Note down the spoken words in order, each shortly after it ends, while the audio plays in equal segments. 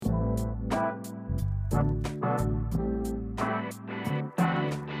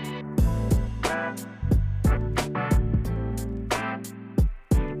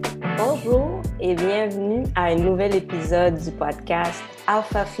un nouvel épisode du podcast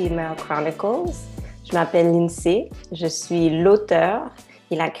Alpha Female Chronicles. Je m'appelle Lindsay, je suis l'auteure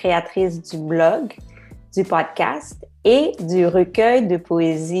et la créatrice du blog, du podcast et du recueil de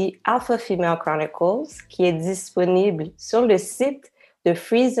poésie Alpha Female Chronicles qui est disponible sur le site de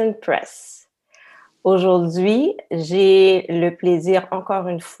Friesen Press. Aujourd'hui, j'ai le plaisir encore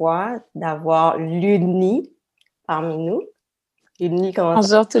une fois d'avoir Ludni parmi nous. Ludni, comment ça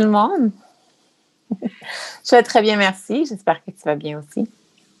va? Bonjour tout le monde. Je vais très bien, merci. J'espère que tu vas bien aussi.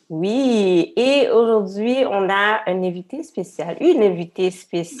 Oui, et aujourd'hui, on a une invitée spéciale,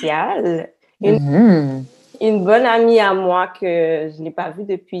 une bonne amie à moi que je n'ai pas vue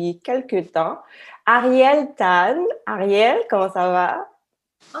depuis quelques temps, Ariel Tan. Ariel, comment ça va?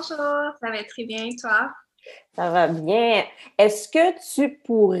 Bonjour, ça va très bien et toi? Ça va bien. Est-ce que tu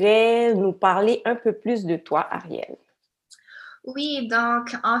pourrais nous parler un peu plus de toi, Ariel? Oui,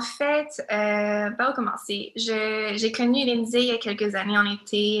 donc en fait, par où commencer? J'ai connu Lindsay il y a quelques années. On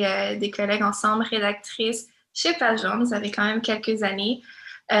était des collègues ensemble, rédactrices chez Page Jaune. Ça fait quand même quelques années.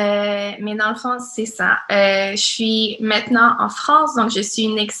 Mais dans le fond, c'est ça. Je suis maintenant en France, donc je suis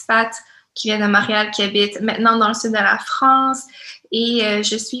une expat qui vient de Montréal, qui habite maintenant dans le sud de la France. Et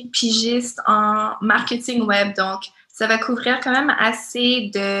je suis pigiste en marketing web. Donc, ça va couvrir quand même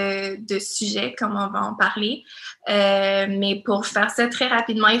assez de sujets, comme on va en parler. Mais pour faire ça très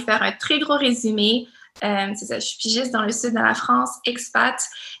rapidement et faire un très gros résumé, c'est ça, je suis pigiste dans le sud de la France, expat.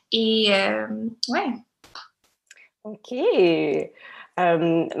 Et ouais. OK.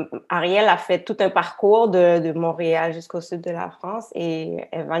 Ariel a fait tout un parcours de Montréal jusqu'au sud de la France et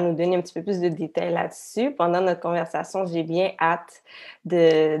elle va nous donner un petit peu plus de détails là-dessus. Pendant notre conversation, j'ai bien hâte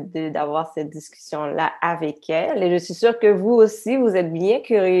d'avoir cette discussion-là avec elle. Et je suis sûre que vous aussi, vous êtes bien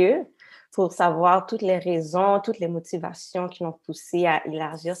curieux pour savoir toutes les raisons, toutes les motivations qui l'ont poussé à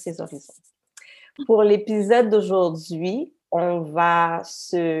élargir ses horizons. Pour l'épisode d'aujourd'hui, on va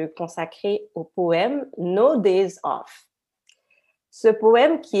se consacrer au poème No Days Off. Ce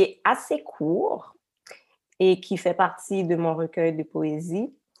poème qui est assez court et qui fait partie de mon recueil de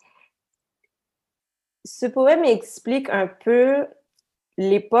poésie. Ce poème explique un peu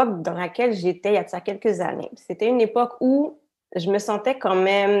l'époque dans laquelle j'étais il y a de ça quelques années. C'était une époque où je me sentais quand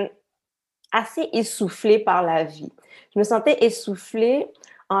même assez essoufflée par la vie. Je me sentais essoufflée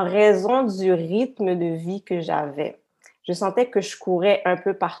en raison du rythme de vie que j'avais. Je sentais que je courais un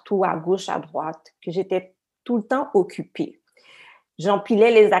peu partout, à gauche, à droite, que j'étais tout le temps occupée.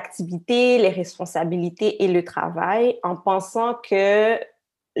 J'empilais les activités, les responsabilités et le travail en pensant que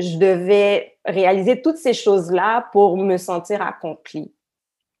je devais réaliser toutes ces choses-là pour me sentir accomplie.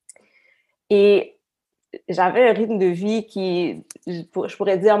 Et j'avais un rythme de vie qui, je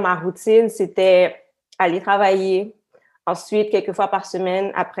pourrais dire, ma routine, c'était aller travailler. Ensuite, quelques fois par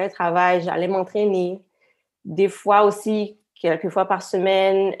semaine, après le travail, j'allais m'entraîner. Des fois aussi, quelques fois par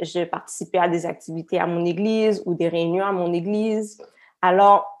semaine, je participais à des activités à mon église ou des réunions à mon église.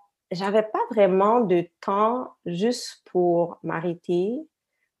 Alors, j'avais pas vraiment de temps juste pour m'arrêter,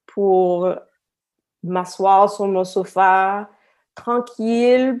 pour m'asseoir sur mon sofa,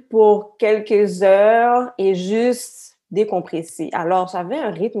 tranquille pour quelques heures et juste décompresser. Alors, j'avais un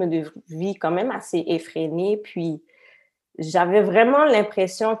rythme de vie quand même assez effréné, puis j'avais vraiment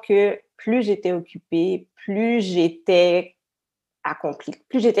l'impression que plus j'étais occupée, plus j'étais accomplie,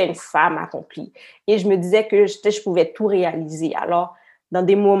 plus j'étais une femme accomplie. Et je me disais que je pouvais tout réaliser. Alors, dans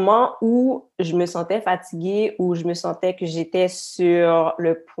des moments où je me sentais fatiguée, où je me sentais que j'étais sur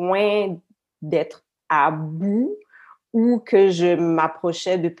le point d'être à bout, ou que je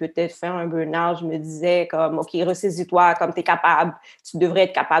m'approchais de peut-être faire un burn-out, je me disais comme, OK, ressaisis-toi, comme tu es capable, tu devrais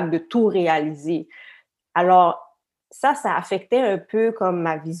être capable de tout réaliser. Alors, ça affectait un peu comme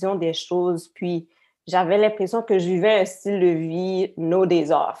ma vision des choses. Puis, j'avais l'impression que je vivais un style de vie no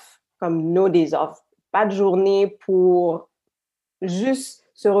days off, comme no days off. Pas de journée pour juste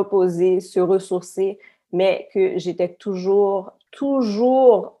se reposer, se ressourcer, mais que j'étais toujours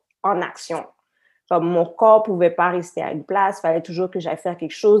en action. Comme mon corps pouvait pas rester à une place, il fallait toujours que j'aille faire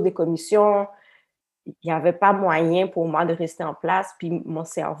quelque chose, des commissions. Il n'y avait pas moyen pour moi de rester en place. Puis mon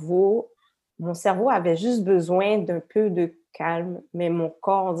cerveau avait juste besoin d'un peu de calme, mais mon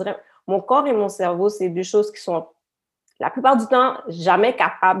corps, on dirait, mon corps et mon cerveau, c'est deux choses qui sont, la plupart du temps, jamais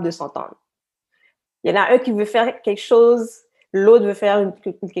capables de s'entendre. Il y en a un qui veut faire quelque chose, l'autre veut faire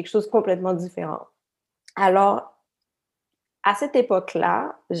quelque chose complètement différent. Alors, à cette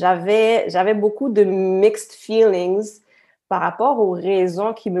époque-là, j'avais beaucoup de mixed feelings par rapport aux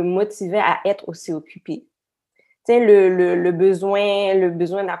raisons qui me motivaient à être aussi occupée. Tu sais, le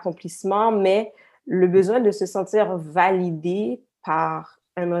besoin d'accomplissement, mais le besoin de se sentir validé par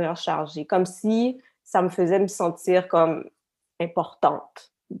un horaire chargé. Comme si ça me faisait me sentir comme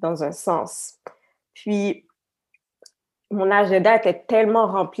importante, dans un sens. Puis, mon agenda était tellement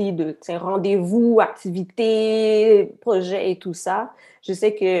rempli de rendez-vous, activités, projets et tout ça. Je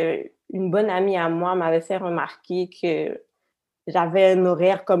sais qu'une bonne amie à moi m'avait fait remarquer que j'avais un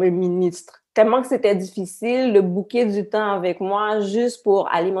horaire comme un ministre. Tellement que c'était difficile de booker du temps avec moi juste pour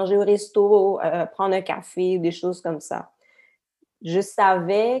aller manger au resto, prendre un café, des choses comme ça. Je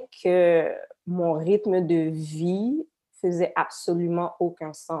savais que mon rythme de vie faisait absolument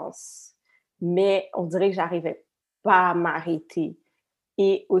aucun sens. Mais on dirait que j'arrivais pas à m'arrêter.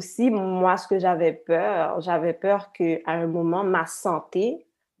 Et aussi, moi, ce que j'avais peur qu'à un moment, ma santé,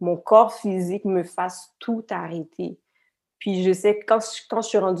 mon corps physique me fasse tout arrêter. Puis je sais que quand je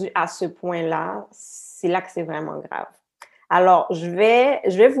suis rendue à ce point-là, c'est là que c'est vraiment grave. Alors, je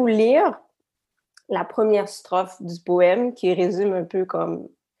vais vous lire la première strophe du poème qui résume un peu comme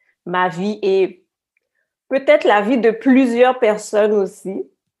ma vie et peut-être la vie de plusieurs personnes aussi.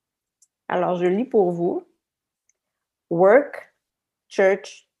 Alors, je lis pour vous. Work,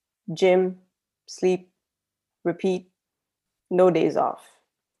 church, gym, sleep, repeat, no days off.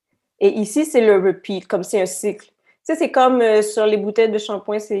 Et ici, c'est le repeat, comme c'est un cycle. Tu sais, c'est comme sur les bouteilles de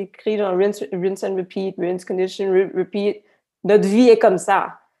shampoing, c'est écrit genre rinse and repeat, rinse, condition, repeat. Notre vie est comme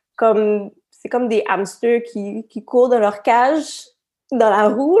ça. C'est comme des hamsters qui courent dans leur cage, dans la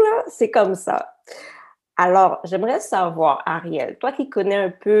roue, là. C'est comme ça. Alors, j'aimerais savoir, Ariel, toi qui connais un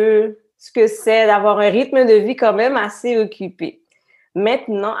peu ce que c'est d'avoir un rythme de vie quand même assez occupé.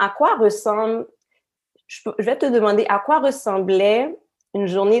 Maintenant, je vais te demander à quoi ressemblait une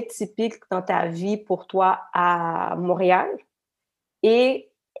journée typique dans ta vie pour toi à Montréal et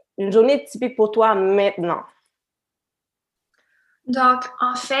une journée typique pour toi maintenant. Donc,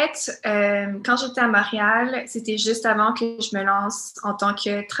 en fait, quand j'étais à Montréal, c'était juste avant que je me lance en tant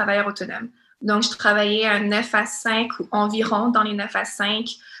que travailleur autonome. Donc, je travaillais un 9 à 5 ou environ dans les 9 à 5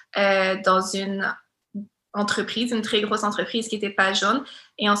 dans une entreprise, une très grosse entreprise qui était pas jaune.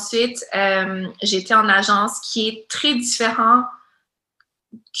 Et ensuite, j'étais en agence qui est très différent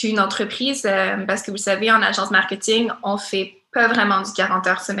qu'une entreprise parce que vous savez, en agence marketing, on fait pas vraiment du 40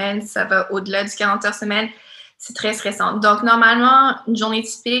 heures semaine, ça va au-delà du 40 heures semaine. C'est très stressant. Donc, normalement, une journée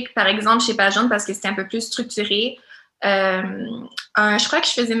typique, par exemple, chez Pas Jaune, parce que c'était un peu plus structuré, je crois que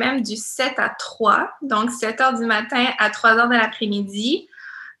je faisais même du 7 à 3, donc 7 heures du matin à 3 heures de l'après-midi.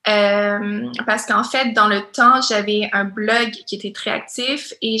 Parce qu'en fait, dans le temps, j'avais un blog qui était très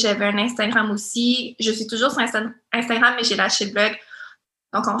actif et j'avais un Instagram aussi. Je suis toujours sur Instagram, mais j'ai lâché le blog.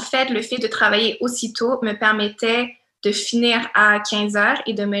 Donc, en fait, le fait de travailler aussitôt me permettait de finir à 15 heures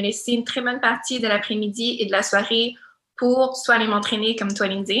et de me laisser une très bonne partie de l'après-midi et de la soirée pour soit aller m'entraîner comme toi,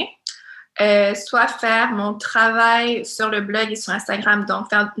 Lindsay, soit faire mon travail sur le blog et sur Instagram, donc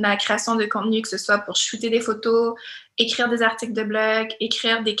faire de la création de contenu, que ce soit pour shooter des photos, écrire des articles de blog,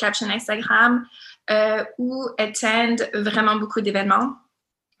 écrire des captions Instagram ou attend vraiment beaucoup d'événements.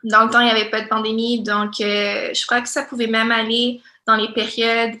 Dans le temps, il n'y avait pas de pandémie, donc je crois que ça pouvait même aller dans les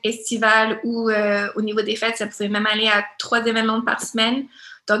périodes estivales ou au niveau des fêtes, ça pouvait même aller à 3 événements par semaine.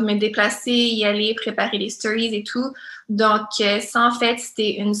 Donc, me déplacer, y aller, préparer les stories et tout. Donc, ça, en fait,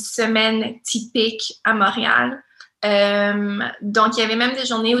 c'était une semaine typique à Montréal. Donc, il y avait même des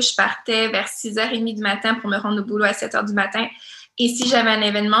journées où je partais vers 6h30 du matin pour me rendre au boulot à 7h du matin. Et si j'avais un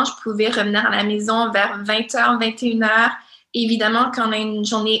événement, je pouvais revenir à la maison vers 20h, 21h. Évidemment, quand on a une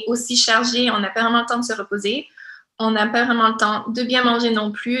journée aussi chargée, on n'a pas vraiment le temps de se reposer. On n'a pas vraiment le temps de bien manger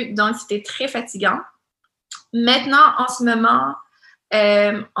non plus. Donc, c'était très fatigant. Maintenant, en ce moment,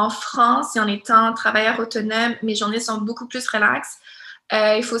 en France et en étant travailleur autonome, mes journées sont beaucoup plus relaxes.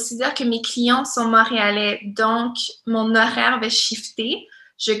 Il faut aussi dire que mes clients sont montréalais, donc mon horaire va shifter.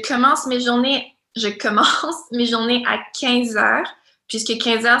 Je commence mes journées à 15 heures, puisque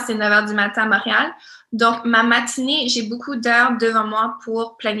 15 heures, c'est 9 heures du matin à Montréal. Donc, ma matinée, j'ai beaucoup d'heures devant moi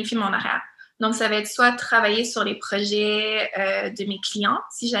pour planifier mon horaire. Donc, ça va être soit travailler sur les projets de mes clients,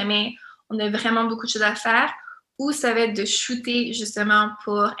 si jamais on a vraiment beaucoup de choses à faire, ou ça va être de shooter justement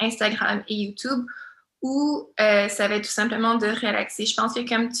pour Instagram et YouTube, ou ça va être tout simplement de relaxer. Je pense que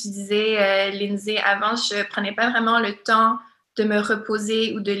comme tu disais, Lindsay, avant, je ne prenais pas vraiment le temps de me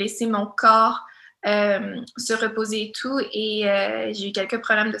reposer ou de laisser mon corps se reposer et tout. Et j'ai eu quelques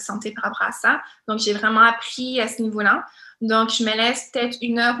problèmes de santé par rapport à ça. Donc, j'ai vraiment appris à ce niveau-là. Donc, je me laisse peut-être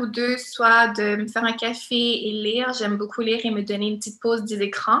 1 heure ou 2, soit de me faire un café et lire. J'aime beaucoup lire et me donner une petite pause des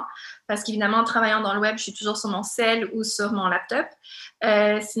écrans parce qu'évidemment, en travaillant dans le web, je suis toujours sur mon cell ou sur mon laptop.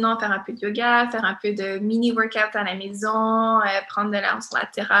 Sinon, faire un peu de yoga, faire un peu de mini-workout à la maison, prendre de l'air sur la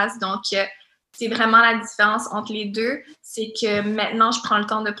terrasse. Donc, c'est vraiment la différence entre les deux. C'est que maintenant, je prends le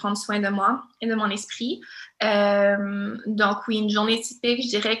temps de prendre soin de moi et de mon esprit. Donc, oui, une journée typique, je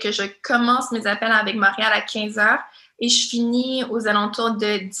dirais que je commence mes appels avec Montréal à 15h et je finis aux alentours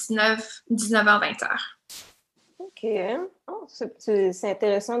de 19h-20h. OK. Oh, c'est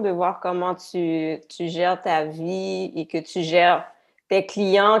intéressant de voir comment tu gères ta vie et que tu gères tes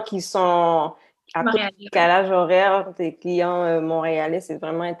clients qui sont à cause du décalage horaire, tes clients montréalais. C'est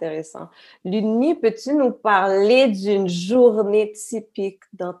vraiment intéressant. Ludmille, peux-tu nous parler d'une journée typique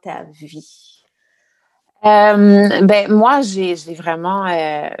dans ta vie? Moi, j'ai vraiment...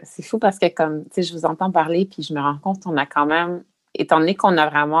 c'est fou parce que comme, tu sais, je vous entends parler puis je me rends compte qu'on a quand même, étant donné qu'on a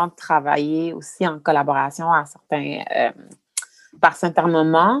vraiment travaillé aussi en collaboration par certains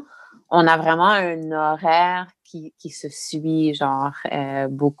moments, on a vraiment un horaire qui se suit, genre,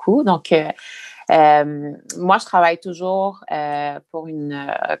 beaucoup. Donc, moi, je travaille toujours pour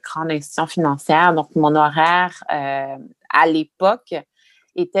une grande institution financière. Donc, mon horaire, à l'époque,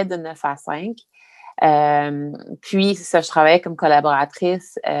 était de 9 à 5. Puis, c'est ça, je travaillais comme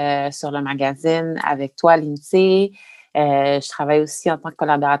collaboratrice sur le magazine avec toi, l'INSEE. Je travaille aussi en tant que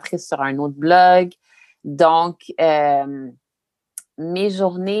collaboratrice sur un autre blog. Donc, mes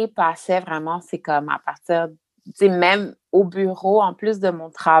journées passaient vraiment, c'est comme à partir, tu sais, même au bureau, en plus de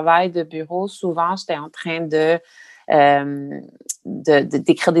mon travail de bureau, souvent, j'étais en train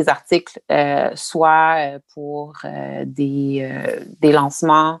d'écrire des articles, soit pour des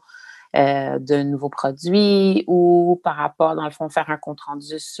lancements de nouveaux produits ou par rapport, dans le fond, faire un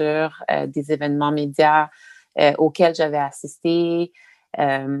compte-rendu sur des événements médias auxquels j'avais assisté.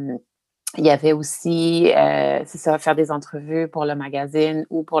 Il y avait aussi, c'est ça, faire des entrevues pour le magazine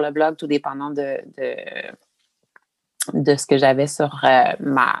ou pour le blog, tout dépendant de ce que j'avais sur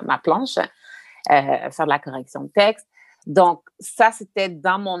ma planche, faire de la correction de texte. Donc, ça, c'était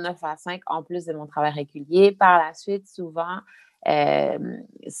dans mon 9 à 5, en plus de mon travail régulier. Par la suite, souvent,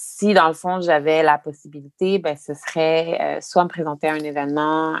 si dans le fond, j'avais la possibilité, ben, ce serait soit me présenter à un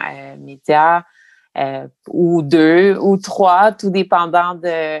événement média, ou 2 ou 3, tout dépendant de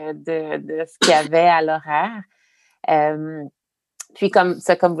ce qu'il y avait à l'horaire. Puis, comme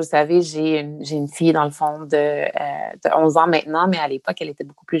vous le savez, j'ai une fille, dans le fond, de 11 ans maintenant, mais à l'époque, elle était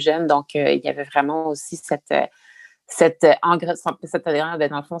beaucoup plus jeune. Donc, il y avait vraiment aussi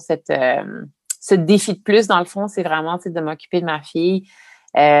dans le fond, ce défi de plus, dans le fond, c'est vraiment de m'occuper de ma fille.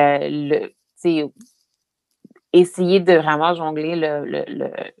 Essayer de vraiment jongler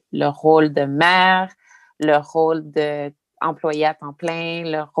le rôle de mère, le rôle d'employée à temps plein,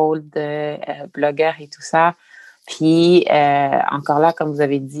 le rôle de blogueur et tout ça. Puis, encore là, comme vous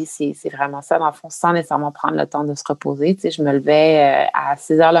avez dit, c'est vraiment ça, dans le fond, sans nécessairement prendre le temps de se reposer. Tu sais, je me levais à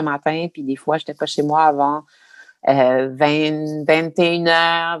 6 heures le matin, puis des fois, je n'étais pas chez moi avant 21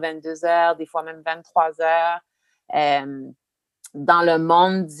 heures, 22 heures, des fois même 23 heures. Dans le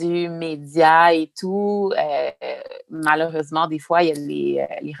monde du média et tout, malheureusement, des fois, il y a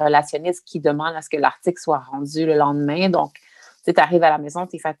les relationnistes qui demandent à ce que l'article soit rendu le lendemain. Donc, tu arrives à la maison,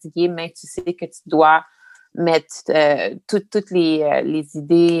 tu es fatigué, mais tu sais que tu dois mettre toutes les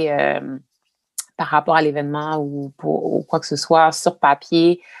idées par rapport à l'événement ou quoi que ce soit sur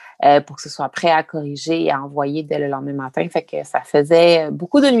papier pour que ce soit prêt à corriger et à envoyer dès le lendemain matin. Fait que ça faisait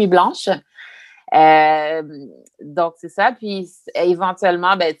beaucoup de nuits blanches. Donc, c'est ça. Puis,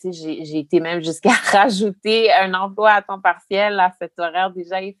 éventuellement, ben, tu sais, j'ai été même jusqu'à rajouter un emploi à temps partiel à cet horaire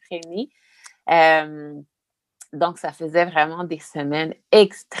déjà effréné. Donc, ça faisait vraiment des semaines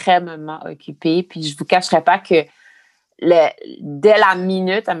extrêmement occupées. Puis, je ne vous cacherai pas que dès la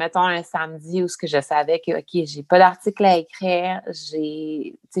minute, admettons un samedi où ce que je savais que, OK, j'ai pas d'article à écrire, je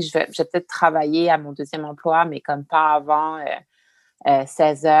vais peut-être travailler à mon deuxième emploi, mais comme pas avant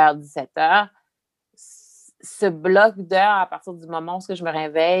 16h, 17h. Ce bloc d'heures à partir du moment où je me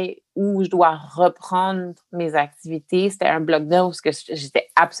réveille, où je dois reprendre mes activités, c'était un bloc d'heures où j'étais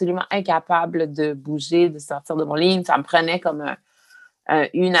absolument incapable de bouger, de sortir de mon lit. Ça me prenait comme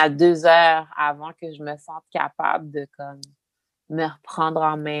 1 à 2 heures avant que je me sente capable de comme me reprendre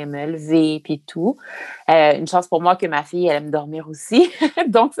en main, me lever, puis tout. Une chance pour moi que ma fille, elle aime dormir aussi.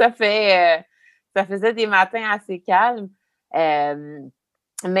 Donc, ça faisait des matins assez calmes.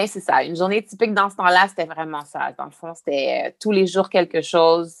 Mais c'est ça, une journée typique dans ce temps-là, c'était vraiment ça. Dans le fond, c'était tous les jours quelque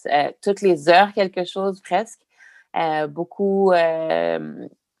chose, toutes les heures quelque chose presque. Beaucoup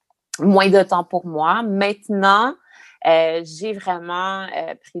moins de temps pour moi. Maintenant, j'ai vraiment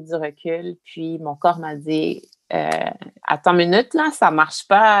pris du recul, puis mon corps m'a dit attends une minute, là, ça marche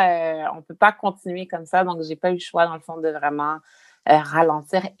pas, on peut pas continuer comme ça. Donc, j'ai pas eu le choix, dans le fond, de vraiment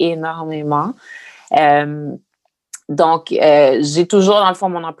ralentir énormément. Donc, j'ai toujours, dans le fond,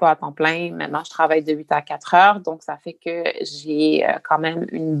 mon emploi à temps plein. Maintenant, je travaille de 8 à 4 heures. Donc, ça fait que j'ai quand même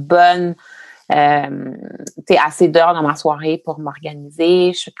une bonne, assez d'heures dans ma soirée pour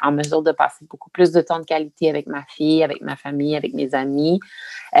m'organiser. Je suis en mesure de passer beaucoup plus de temps de qualité avec ma fille, avec ma famille, avec mes amis.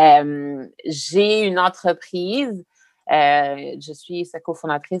 J'ai une entreprise. Je suis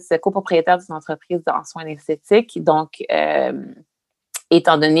copropriétaire d'une entreprise en soins esthétiques. Donc,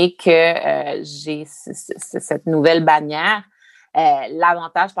 étant donné que j'ai cette nouvelle bannière,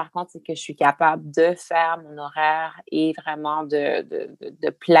 l'avantage, par contre, c'est que je suis capable de faire mon horaire et vraiment de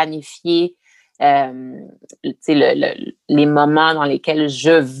planifier les moments dans lesquels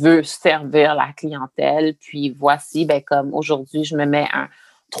je veux servir la clientèle. Puis voici, comme aujourd'hui, je me mets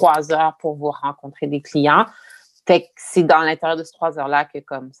 3 heures pour vous rencontrer des clients. Fait que c'est dans l'intérieur de ces 3 heures-là que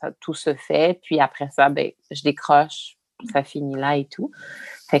comme ça, tout se fait. Puis après ça, je décroche, ça finit là et tout.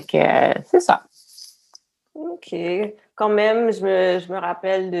 Fait que c'est ça. OK. Quand même, je me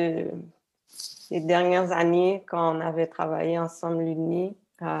rappelle des dernières années quand on avait travaillé ensemble l'Uni,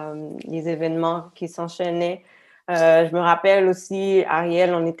 les événements qui s'enchaînaient. Je me rappelle aussi,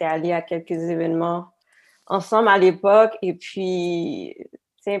 Ariel, on était allés à quelques événements ensemble à l'époque et puis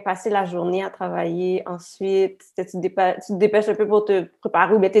passer la journée à travailler. Ensuite, tu te dépêches un peu pour te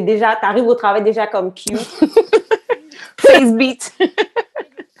préparer ou bien t'arrives au travail déjà comme cute. Face beat.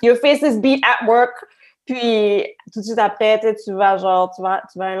 Your face is beat at work. Puis, tout de suite après, tu vas à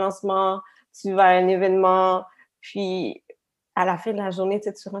un lancement, tu vas à un événement. Puis, à la fin de la journée,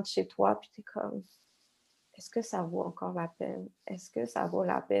 tu rentres chez toi, puis t'es comme, est-ce que ça vaut encore la peine? Est-ce que ça vaut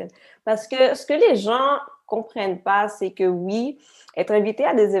la peine? Parce que ce que les gens comprennent pas, c'est que oui, être invité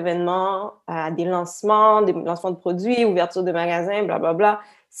à des événements, à des lancements de produits, ouverture de magasins, blablabla,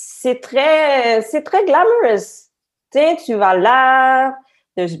 c'est très glamorous. Tu vas là,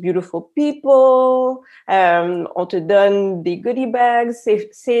 there's beautiful people, on te donne des goodie bags, c'est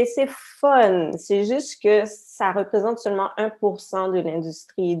fun. C'est juste que ça représente seulement 1% de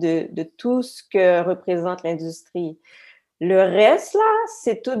l'industrie, de tout ce que représente l'industrie. Le reste, là,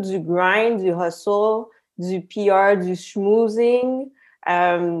 c'est tout du grind, du hustle, du PR, du schmoozing.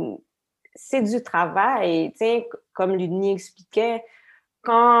 C'est du travail. Comme Ludmilla expliquait,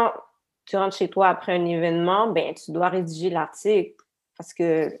 quand tu rentres chez toi après un événement, tu dois rédiger l'article parce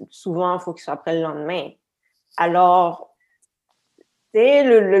que souvent, il faut qu'il soit prêt le lendemain. Alors,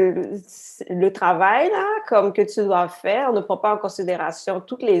 le travail là, comme que tu dois faire ne prend pas en considération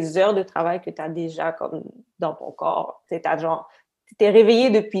toutes les heures de travail que tu as déjà comme dans ton corps. Tu t'es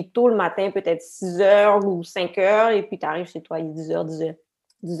réveillé depuis tôt le matin, peut-être 6 heures ou 5 heures, et puis tu arrives chez toi, il est 10 heures,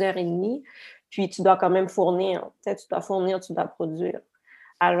 10 heures et demie, puis tu dois quand même fournir. Tu dois fournir, tu dois produire.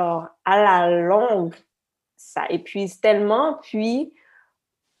 Alors, à la longue, ça épuise tellement. Puis,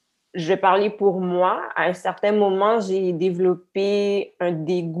 je vais parler pour moi. À un certain moment, j'ai développé un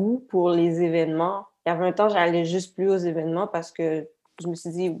dégoût pour les événements. Il y avait un temps, j'allais juste plus aux événements parce que je me suis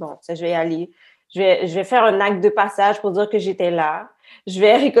dit, bon, je vais y aller. Je vais faire un acte de passage pour dire que j'étais là. Je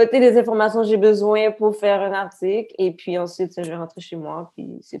vais récolter les informations que j'ai besoin pour faire un article. Et puis ensuite, je vais rentrer chez moi,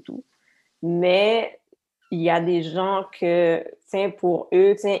 puis c'est tout. Mais il y a des gens que, pour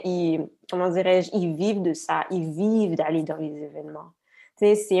eux, comment dirais-je, ils vivent de ça. Ils vivent d'aller dans les événements.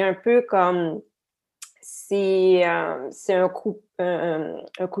 C'est un peu comme, c'est un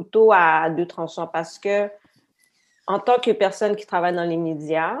couteau à deux tranchants parce que, en tant que personne qui travaille dans les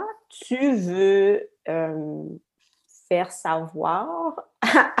médias, tu veux faire savoir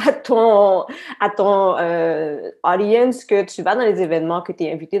à ton audience que tu vas dans les événements, que tu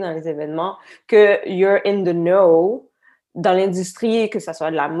es invité dans les événements, que you're in the know dans l'industrie, que ce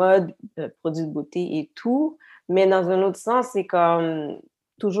soit de la mode, produits de beauté et tout. Mais dans un autre sens, c'est comme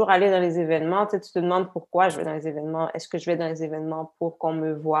toujours aller dans les événements. Tu te demandes pourquoi je vais dans les événements. Est-ce que je vais dans les événements pour qu'on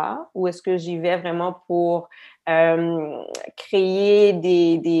me voie ou est-ce que j'y vais vraiment pour créer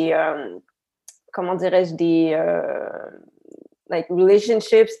des comment dirais-je, des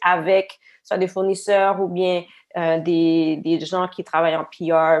relationships avec soit des fournisseurs ou bien des gens qui travaillent en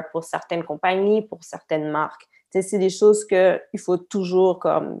PR pour certaines compagnies, pour certaines marques. C'est des choses qu'il faut toujours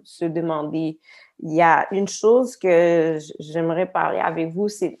comme se demander. Il y a une chose que j'aimerais parler avec vous,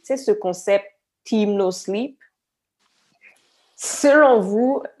 c'est ce concept Team No Sleep. Selon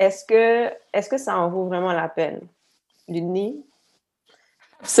vous, est-ce que ça en vaut vraiment la peine? Ludmilla?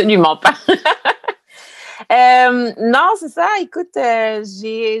 Absolument pas. Non, c'est ça. Écoute,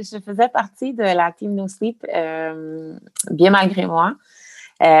 je faisais partie de la Team No Sleep, bien malgré moi.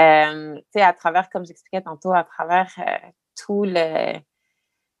 À travers, comme j'expliquais tantôt, à travers tout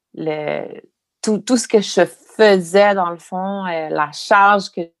tout ce que je faisais, dans le fond, la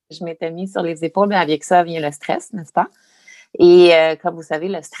charge que je m'étais mis sur les épaules, mais avec ça vient le stress, n'est-ce pas? Et comme vous savez,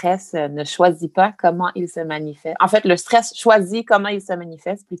 le stress ne choisit pas comment il se manifeste. En fait, le stress choisit comment il se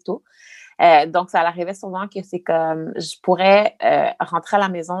manifeste plutôt. Donc, ça arrivait souvent que c'est comme, je pourrais rentrer à la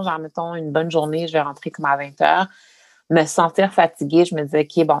maison, genre, mettons, une bonne journée, je vais rentrer comme à 20h, me sentir fatiguée, je me disais,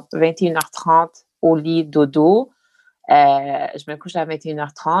 OK, bon, 21h30 au lit, dodo, je me couche à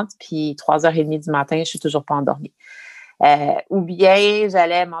 21h30, puis 3h30 du matin, je suis toujours pas endormie. Ou bien,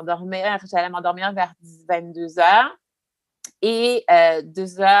 j'allais m'endormir vers 22h, et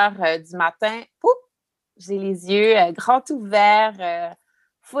 2h du matin, pouf, j'ai les yeux grands ouverts,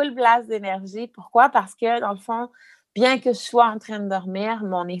 full blast d'énergie. Pourquoi? Parce que, dans le fond, bien que je sois en train de dormir,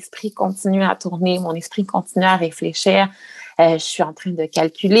 mon esprit continue à tourner, mon esprit continue à réfléchir. Je suis en train de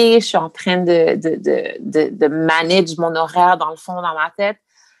calculer, je suis en train de manage mon horaire, dans le fond, dans ma tête.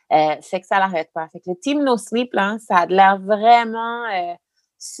 Fait que ça n'arrête pas. Fait que le Team No Sleep, là, ça a l'air vraiment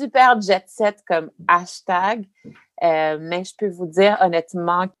super jet set comme hashtag. Mais je peux vous dire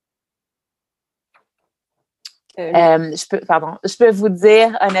honnêtement, je peux vous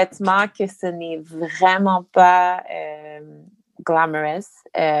dire honnêtement que ce n'est vraiment pas glamorous.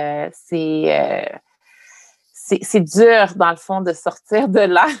 C'est dur, dans le fond, de sortir de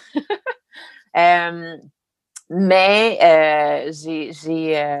là. Mais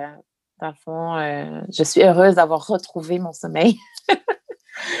dans le fond, je suis heureuse d'avoir retrouvé mon sommeil.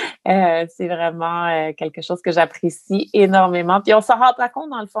 C'est vraiment quelque chose que j'apprécie énormément. Puis on s'en rend pas compte,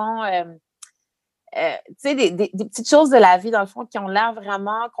 dans le fond, tu sais, des petites choses de la vie, dans le fond, qui ont l'air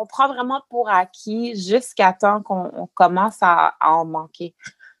vraiment, qu'on prend vraiment pour acquis jusqu'à temps qu'on commence à en manquer.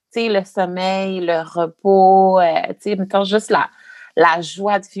 Tu sais, le sommeil, le repos, tu sais, mettons juste la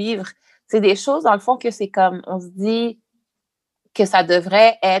joie de vivre. C'est des choses, dans le fond, que c'est comme, on se dit que ça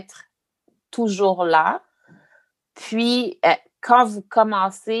devrait être toujours là. Puis, quand vous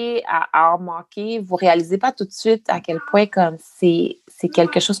commencez à en manquer, vous ne réalisez pas tout de suite à quel point comme c'est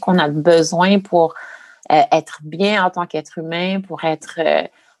quelque chose qu'on a besoin pour être bien en tant qu'être humain, pour être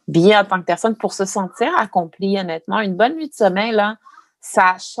bien en tant que personne, pour se sentir accompli, honnêtement. Une bonne nuit de sommeil, là,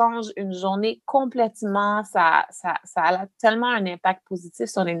 ça change une journée complètement. Ça a tellement un impact positif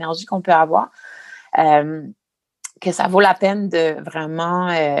sur l'énergie qu'on peut avoir. Que ça vaut la peine de vraiment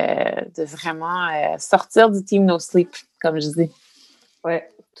sortir du Team No Sleep, comme je dis. Oui,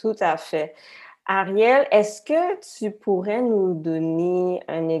 tout à fait. Ariel, est-ce que tu pourrais nous donner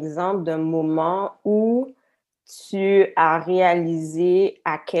un exemple d'un moment où tu as réalisé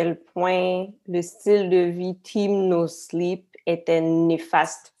à quel point le style de vie Team No Sleep était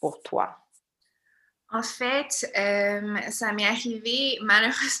néfaste pour toi? En fait, ça m'est arrivé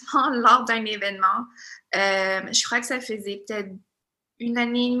malheureusement lors d'un événement. Je crois que ça faisait peut-être 1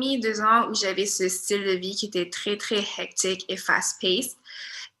 année et demie, 2 ans où j'avais ce style de vie qui était très, très hectique et fast-paced.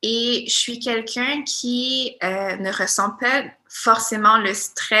 Et je suis quelqu'un qui ne ressent pas forcément le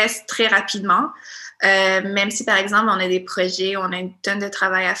stress très rapidement. Même si, par exemple, on a des projets, on a une tonne de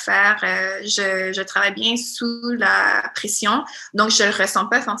travail à faire, je travaille bien sous la pression, donc je ne le ressens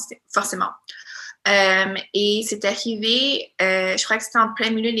pas forcément. Et c'est arrivé, je crois que c'était en plein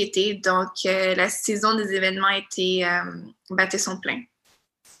milieu de l'été, donc la saison des événements battait son plein.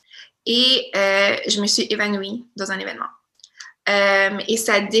 Et je me suis évanouie dans un événement. Et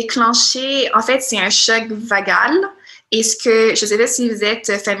ça a déclenché, en fait, c'est un choc vagal. Je ne sais pas si vous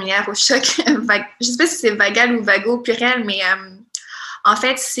êtes familière au choc vagal, je ne sais pas si c'est vagal ou vago au pluriel, mais en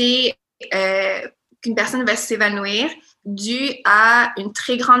fait, c'est qu'une personne va s'évanouir dû à une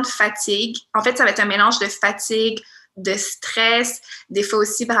très grande fatigue. En fait, ça va être un mélange de fatigue, de stress, des fois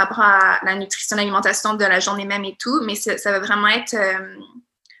aussi par rapport à la nutrition, l'alimentation de la journée même et tout, mais ça va vraiment être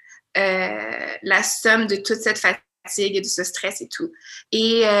la somme de toute cette fatigue et de ce stress et tout.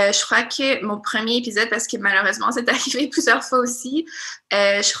 Et je crois que mon premier épisode, parce que malheureusement, c'est arrivé plusieurs fois aussi,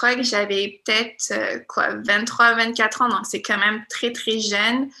 je crois que j'avais peut-être 23, 24 ans, donc c'est quand même très, très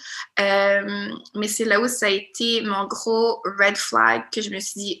jeune. Mais c'est là où ça a été mon gros red flag que je me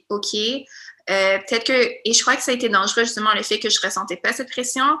suis dit, OK, peut-être que, et je crois que ça a été dangereux justement le fait que je ressentais pas cette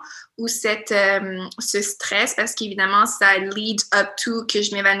pression ou ce stress, parce qu'évidemment, ça lead up to que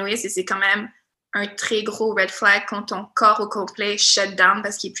je m'évanouisse et c'est quand même un très gros red flag quand ton corps au complet shut down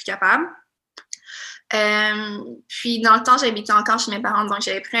parce qu'il n'est plus capable. Puis dans le temps, j'habitais encore chez mes parents, donc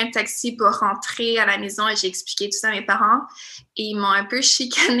j'avais pris un taxi pour rentrer à la maison et j'ai expliqué tout ça à mes parents. Et ils m'ont un peu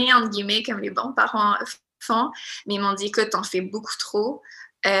chicanée, entre guillemets, comme les bons parents font, mais ils m'ont dit, écoute, t'en fais beaucoup trop.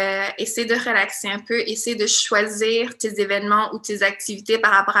 Essaie de relaxer un peu, essaie de choisir tes événements ou tes activités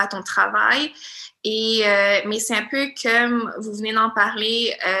par rapport à ton travail. Mais c'est un peu comme vous venez d'en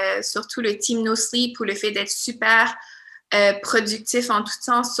parler, surtout le Team No Sleep ou le fait d'être super productif en tout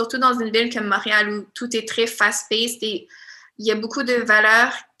sens, surtout dans une ville comme Montréal où tout est très fast-paced et il y a beaucoup de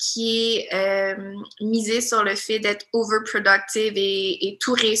valeur qui est misée sur le fait d'être overproductive et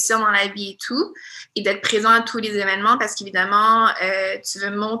tout réussir dans la vie et tout, et d'être présent à tous les événements parce qu'évidemment, tu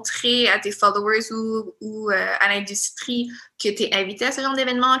veux montrer à tes followers ou à l'industrie que tu es invité à ce genre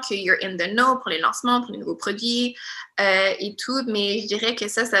d'événements, que you're in the know pour les lancements, pour les nouveaux produits et tout, mais je dirais que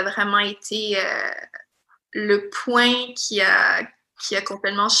ça a vraiment été le point qui a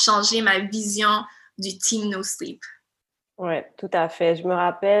complètement changé ma vision du Team No Sleep. Oui, tout à fait. Je me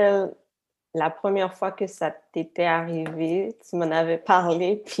rappelle la première fois que ça t'était arrivé, tu m'en avais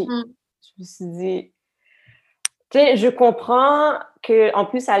parlé, puis je me suis dit, tu sais, je comprends qu'en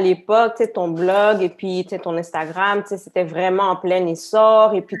plus à l'époque, tu sais, ton blog et puis tu sais, ton Instagram, tu sais, c'était vraiment en plein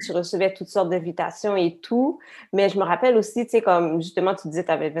essor et puis tu recevais toutes sortes d'invitations et tout. Mais je me rappelle aussi, tu sais, comme justement, tu disais,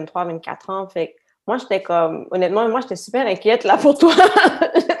 tu avais 23, 24 ans, fait que moi, j'étais comme, honnêtement, moi, j'étais super inquiète là pour toi.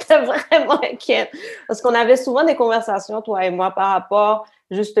 J'étais vraiment inquiète. Parce qu'on avait souvent des conversations, toi et moi, par rapport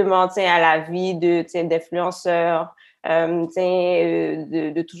justement, tu sais, à la vie de, tu sais, d'influenceurs,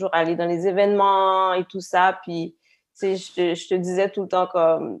 de toujours aller dans les événements et tout ça. Puis, tu sais, je te disais tout le temps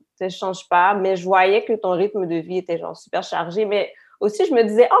comme, tu sais, je change pas, mais je voyais que ton rythme de vie était genre super chargé. Mais aussi, je me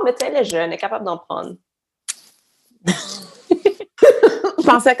disais, oh, mais tu sais, elle est jeune, elle est capable d'en prendre. Je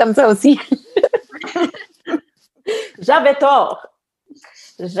pensais comme ça aussi. J'avais tort.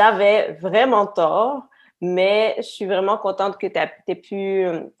 J'avais vraiment tort, mais je suis vraiment contente que tu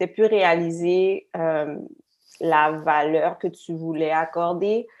aies pu réaliser la valeur que tu voulais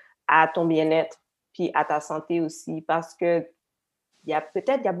accorder à ton bien-être puis à ta santé aussi, parce que il y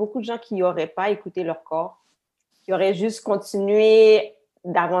a beaucoup de gens qui n'auraient pas écouté leur corps, qui auraient juste continué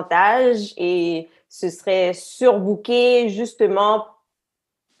davantage et se seraient surbookés justement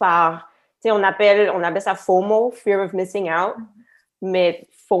par, tu sais, on appelle ça FOMO, Fear of Missing Out, mais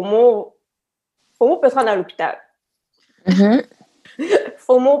FOMO peut te rendre à l'hôpital.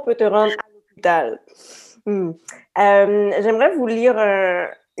 FOMO peut te rendre à l'hôpital. J'aimerais vous lire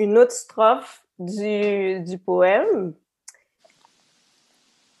une autre strophe du poème.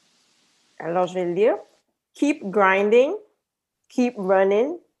 Alors, je vais le lire. Keep grinding, keep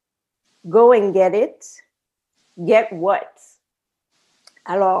running, go and get it. Get what?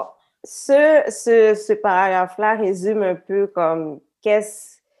 Alors, ce paragraphe-là résume un peu comme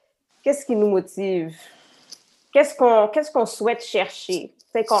qu'est-ce qui nous motive? Qu'est-ce qu'on souhaite chercher?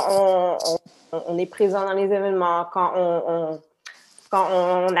 C'est quand on est présent dans les événements, quand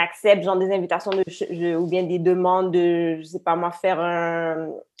on accepte genre des invitations ou bien des demandes de, je sais pas moi, faire un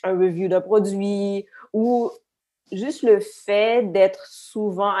review d'un produit ou juste le fait d'être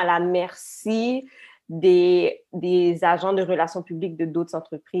souvent à la merci des agents de relations publiques de d'autres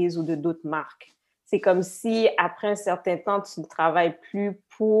entreprises ou de d'autres marques. C'est comme si, après un certain temps, tu ne travailles plus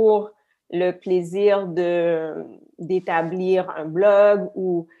pour le plaisir d'établir un blog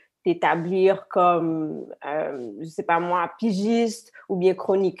ou d'établir comme, je sais pas moi, pigiste ou bien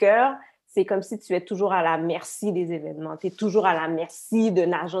chroniqueur. C'est comme si tu es toujours à la merci des événements. Tu es toujours à la merci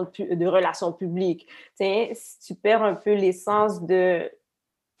d'un agent de relations publiques. T'sais, si tu perds un peu l'essence de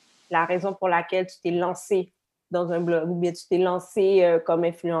la raison pour laquelle tu t'es lancé dans un blog ou bien tu t'es lancé comme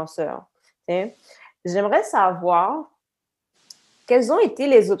influenceur. T'sais. J'aimerais savoir quels ont été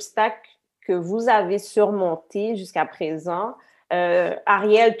les obstacles que vous avez surmontés jusqu'à présent.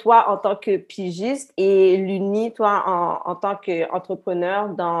 Ariel, toi, en tant que pigiste et Luni, toi, en tant qu'entrepreneur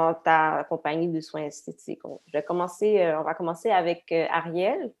dans ta compagnie de soins esthétiques. On va commencer avec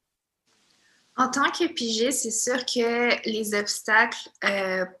Ariel. En tant que pigiste, c'est sûr que les obstacles,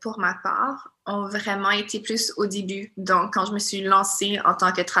 pour ma part, ont vraiment été plus au début, donc quand je me suis lancée en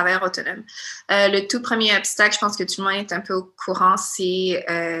tant que travailleur autonome. Le tout premier obstacle, je pense que tout le monde est un peu au courant, c'est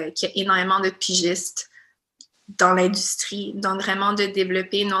qu'il y a énormément de pigistes dans l'industrie, donc vraiment de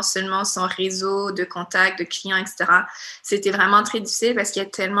développer non seulement son réseau de contacts, de clients, etc. C'était vraiment très difficile parce qu'il y a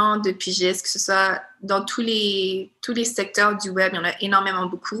tellement de pigistes, que ce soit dans tous les secteurs du web, il y en a énormément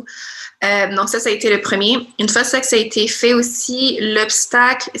beaucoup. Donc ça a été le premier. Une fois que ça a été fait aussi,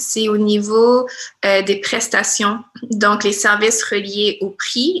 l'obstacle, c'est au niveau des prestations, donc les services reliés au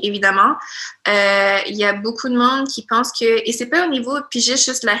prix, évidemment. Il y a beaucoup de monde qui pense que, et c'est pas au niveau pigiste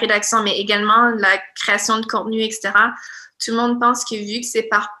juste la rédaction, mais également la création de contenu, etc. Tout le monde pense que vu que c'est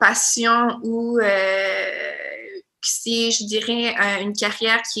par passion ou que c'est, je dirais, une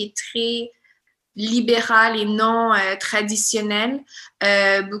carrière qui est très libérale et non traditionnelle,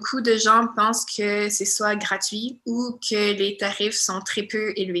 beaucoup de gens pensent que c'est soit gratuit ou que les tarifs sont très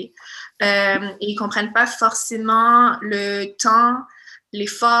peu élevés. Et ils ne comprennent pas forcément le temps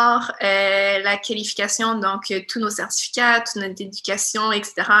l'effort, la qualification, donc tous nos certificats, toute notre éducation,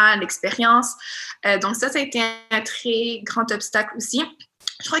 etc., l'expérience. Donc ça a été un très grand obstacle aussi.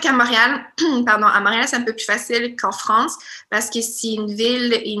 Je crois qu'à Montréal, à Montréal, c'est un peu plus facile qu'en France parce que c'est une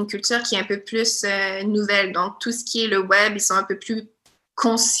ville et une culture qui est un peu plus nouvelle. Donc, tout ce qui est le web, ils sont un peu plus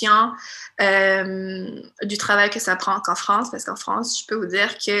conscients du travail que ça prend qu'en France, parce qu'en France, je peux vous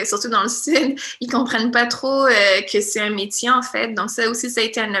dire que, surtout dans le Sud, ils comprennent pas trop que c'est un métier, en fait. Donc, ça aussi, ça a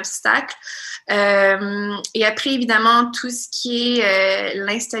été un obstacle. Et après, évidemment, tout ce qui est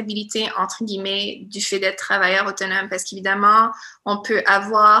l'instabilité, entre guillemets, du fait d'être travailleur autonome, parce qu'évidemment, on peut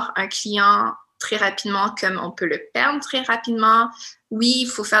avoir un client très rapidement comme on peut le perdre très rapidement. Oui, il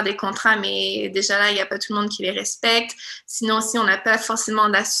faut faire des contrats, mais déjà là, il n'y a pas tout le monde qui les respecte. Sinon, si on n'a pas forcément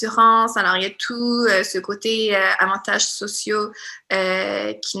d'assurance, alors il y a tout ce côté avantages sociaux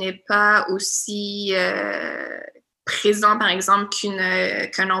qui n'est pas aussi présent, par exemple,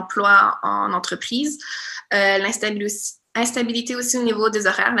 qu'un emploi en entreprise. L'instabilité aussi au niveau des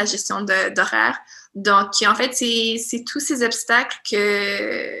horaires, la gestion d'horaires. Donc, en fait, c'est tous ces obstacles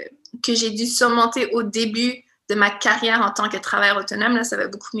que j'ai dû surmonter au début de ma carrière en tant que travailleur autonome. Là, ça va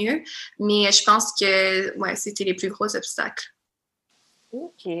beaucoup mieux. Mais je pense que ouais, c'était les plus gros obstacles.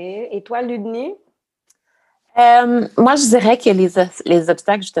 OK. Et toi, Ludmille? Moi, je dirais que les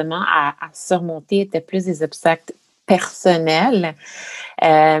obstacles, justement, à surmonter étaient plus des obstacles personnels.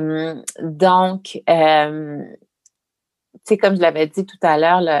 Donc, tu sais, comme je l'avais dit tout à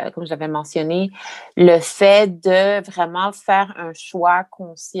l'heure, comme je l'avais mentionné, le fait de vraiment faire un choix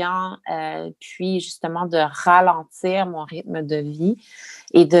conscient, puis justement de ralentir mon rythme de vie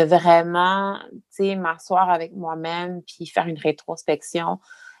et de vraiment, tu sais, m'asseoir avec moi-même puis faire une rétrospection,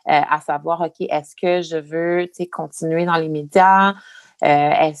 à savoir, OK, est-ce que je veux, tu sais, continuer dans les médias?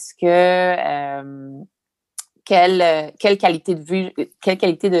 Est-ce que quelle qualité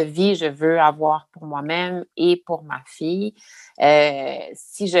de vie je veux avoir pour moi-même et pour ma fille.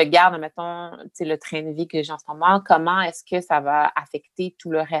 Si je garde, mettons, le train de vie que j'ai en ce moment, comment est-ce que ça va affecter tout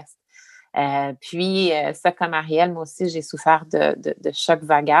le reste? Puis, ça, comme Ariel, moi aussi, j'ai souffert de choc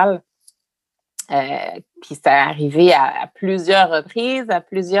vagal. Puis, ça est arrivé à plusieurs reprises, à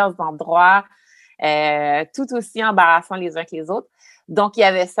plusieurs endroits, tout aussi embarrassant les uns que les autres. Donc, il y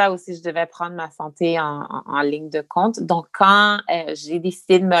avait ça aussi, je devais prendre ma santé en ligne de compte. Donc, quand j'ai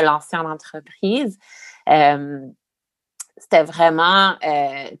décidé de me lancer en entreprise, c'était vraiment, tu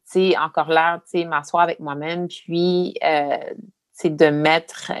sais, encore là, tu sais, m'asseoir avec moi-même, puis, tu sais, de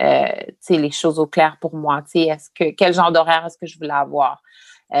mettre, tu sais, les choses au clair pour moi. Tu sais, quel genre d'horaire est-ce que je voulais avoir?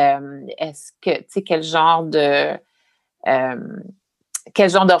 Est-ce que, tu sais, quel genre de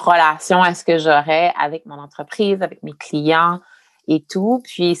relation est-ce que j'aurais avec mon entreprise, avec mes clients et tout.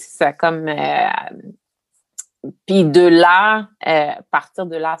 Puis, ça comme... puis de là, partir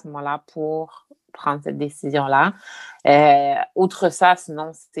de là à ce moment-là pour prendre cette décision-là. Outre ça,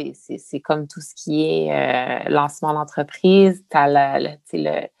 sinon, c'est comme tout ce qui est lancement d'entreprise. Tu as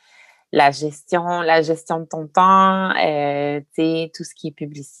la gestion de ton temps, tout ce qui est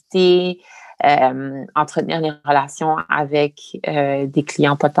publicité, entretenir les relations avec des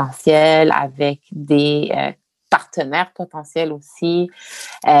clients potentiels, avec des partenaires potentiels aussi,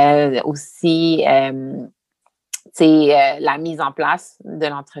 la mise en place de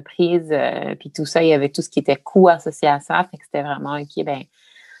l'entreprise, puis tout ça, il y avait tout ce qui était coût associé à ça, fait que c'était vraiment, OK, ben,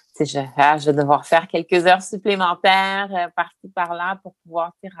 je vais devoir faire quelques heures supplémentaires par-ci, par-là pour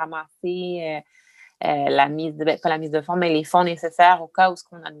pouvoir ramasser pas la mise de fonds, mais les fonds nécessaires au cas où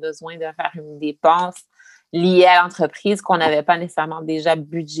on a besoin de faire une dépense liée à l'entreprise qu'on n'avait pas nécessairement déjà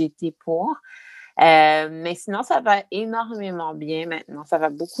budgété pour. Mais sinon, ça va énormément bien maintenant. Ça va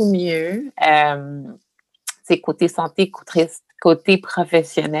beaucoup mieux. C'est côté santé, côté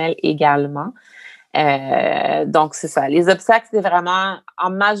professionnel également. Donc, c'est ça. Les obstacles, c'était vraiment, en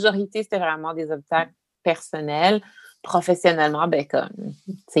majorité, c'était vraiment des obstacles personnels. Professionnellement, ben comme,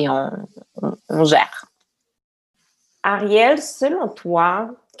 tu sais, on gère. Ariel, selon toi,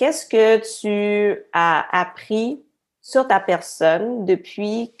 qu'est-ce que tu as appris sur ta personne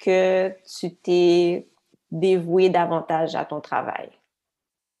depuis que tu t'es dévouée davantage à ton travail?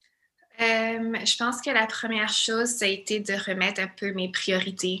 Je pense que la première chose, ça a été de remettre un peu mes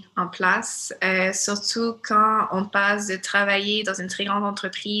priorités en place, surtout quand on passe de travailler dans une très grande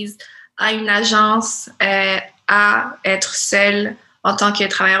entreprise à une agence, à être seule en tant que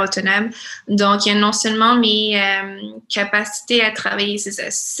travailleur autonome. Donc, il y a non seulement mes capacités à travailler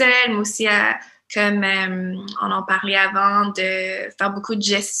seule, mais aussi à comme on en parlait avant, de faire beaucoup de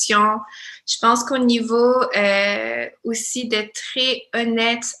gestion. Je pense qu'au niveau aussi d'être très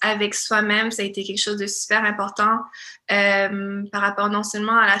honnête avec soi-même, ça a été quelque chose de super important par rapport non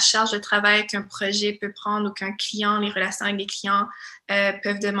seulement à la charge de travail qu'un projet peut prendre ou qu'un client, les relations avec les clients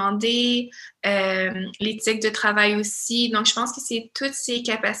peuvent demander, l'éthique de travail aussi. Donc, je pense que c'est toutes ces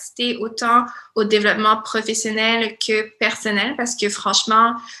capacités, autant au développement professionnel que personnel, parce que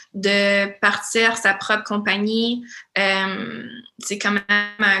franchement, de partir sa propre compagnie, c'est quand même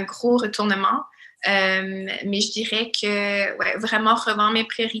un gros retournement. Mais je dirais que vraiment revoir mes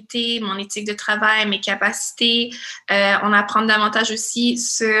priorités, mon éthique de travail, mes capacités, en apprendre davantage aussi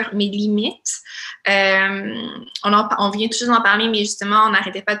sur mes limites. On vient toujours d'en parler, mais justement, on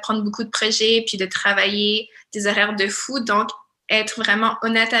n'arrêtait pas de prendre beaucoup de projets puis de travailler des horaires de fou. Donc, être vraiment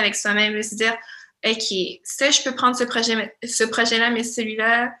honnête avec soi-même et se dire, OK, ça, je peux prendre ce projet-là, mais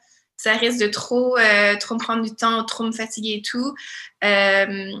celui-là, ça risque de trop me prendre du temps, trop me fatiguer et tout.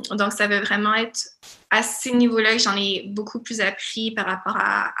 Donc, ça veut vraiment être à ces niveaux-là que j'en ai beaucoup plus appris par rapport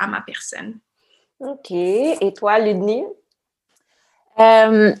à ma personne. OK. Et toi, Ludmille?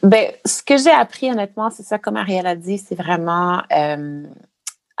 Ce que j'ai appris, honnêtement, c'est ça, comme Ariel a dit, c'est vraiment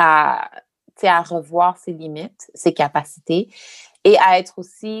à revoir ses limites, ses capacités et à être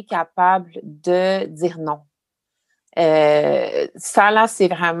aussi capable de dire non. Ça, là, c'est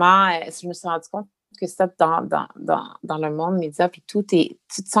vraiment... je me suis rendu compte que ça, dans le monde média, puis tu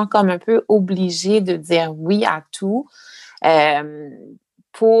te sens comme un peu obligé de dire oui à tout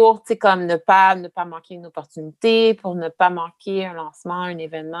pour, tu sais, comme ne pas manquer une opportunité, pour ne pas manquer un lancement, un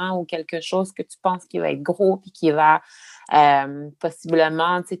événement ou quelque chose que tu penses qui va être gros puis qui va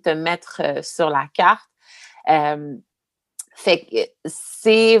possiblement, tu sais, te mettre sur la carte. Fait que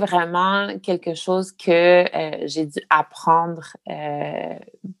c'est vraiment quelque chose que j'ai dû apprendre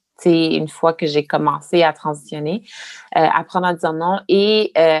une fois que j'ai commencé à transitionner, apprendre à dire non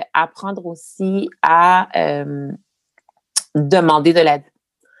et apprendre aussi à demander de l'aide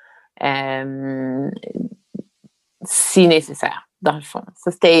si nécessaire, dans le fond.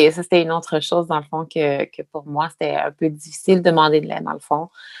 Ça, c'était une autre chose, dans le fond, que pour moi, c'était un peu difficile de demander de l'aide, dans le fond.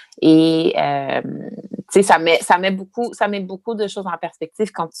 Et, tu sais, ça met beaucoup de choses en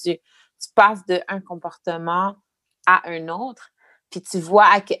perspective quand tu passes d'un comportement à un autre, puis tu vois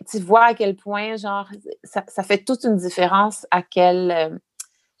à quel point, genre, ça fait toute une différence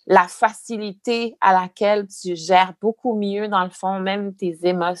la facilité à laquelle tu gères beaucoup mieux, dans le fond, même tes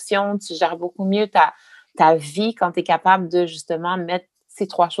émotions, tu gères beaucoup mieux ta vie quand tu es capable de, justement, mettre ces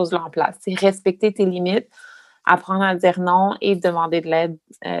 3 choses-là en place. C'est respecter tes limites, apprendre à dire non et demander de l'aide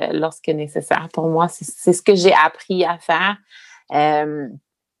lorsque nécessaire. Pour moi, c'est ce que j'ai appris à faire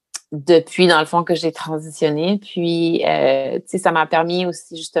depuis, dans le fond, que j'ai transitionné. Puis, tu sais, ça m'a permis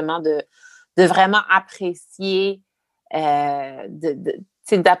aussi, justement, de vraiment apprécier,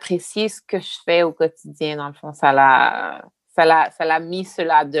 d'apprécier ce que je fais au quotidien, dans le fond. Ça l'a mis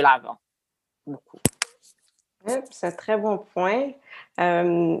cela de l'avant, beaucoup. Oui, c'est un très bon point.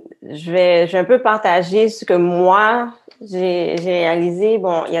 Je vais un peu partager ce que moi, j'ai réalisé.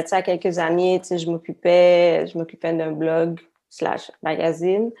 Bon, il y a de ça quelques années, tu sais, je m'occupais d'un blog /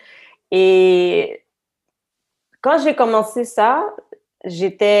 magazine. Et quand j'ai commencé ça,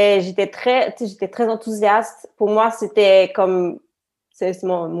 j'étais très enthousiaste. Pour moi, c'était comme c'est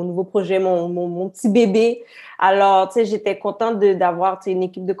mon nouveau projet, mon petit bébé. Alors, tu sais, j'étais contente d'avoir, tu sais, une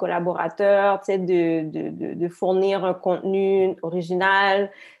équipe de collaborateurs, tu sais, de fournir un contenu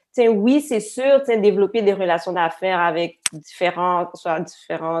original. Tu sais, oui, c'est sûr, tu sais, développer des relations d'affaires avec différentes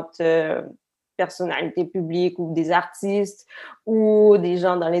personnalités publiques ou des artistes ou des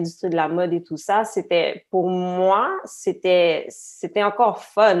gens dans l'industrie de la mode et tout ça, pour moi, c'était encore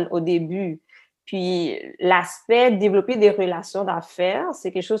fun au début. Puis l'aspect développer des relations d'affaires,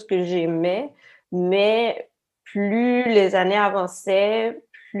 c'est quelque chose que j'aimais, mais plus les années avançaient,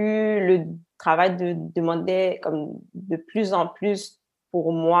 plus le travail demandait comme de plus en plus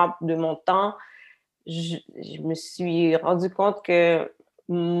pour moi de mon temps. Je me suis rendu compte que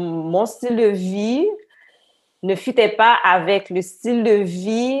mon style de vie ne fitait pas avec le style de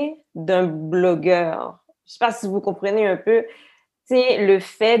vie d'un blogueur. Je ne sais pas si vous comprenez un peu. C'est le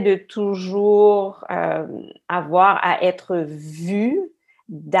fait de toujours avoir à être vu,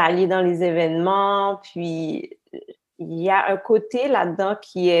 d'aller dans les événements, puis il y a un côté là-dedans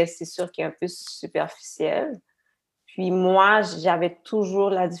c'est sûr, qui est un peu superficiel. Puis moi, j'avais toujours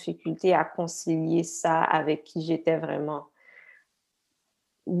la difficulté à concilier ça avec qui j'étais vraiment.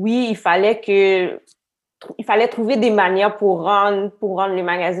 Oui, il fallait trouver des manières pour rendre les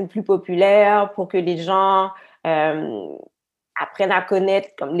magazines plus populaires, pour que les gens apprenne à connaître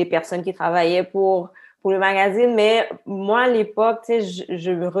comme les personnes qui travaillaient pour le magazine. Mais moi, à l'époque, tu sais,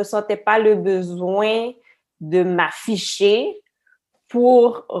 je ne ressentais pas le besoin de m'afficher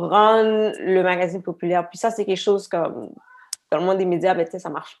pour rendre le magazine populaire. Puis ça, c'est quelque chose comme dans le monde des médias, ben, tu sais, ça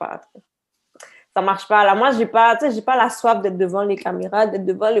marche pas. Ça marche pas. Là, moi, j'ai pas la soif d'être devant les caméras, d'être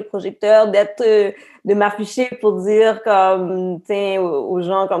devant le projecteur, de m'afficher pour dire comme, tu sais, aux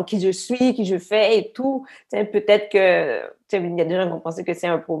gens comme qui je suis, qui je fais et tout. Tu sais, peut-être que, tu sais, il y a des gens qui vont penser que c'est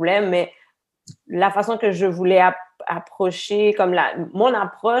un problème, mais la façon que je voulais approcher, comme mon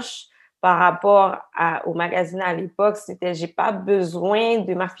approche par rapport au magazine à l'époque, c'était j'ai pas besoin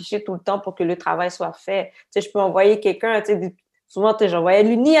de m'afficher tout le temps pour que le travail soit fait. Tu sais, je peux envoyer quelqu'un, tu sais, souvent, tu sais, j'envoyais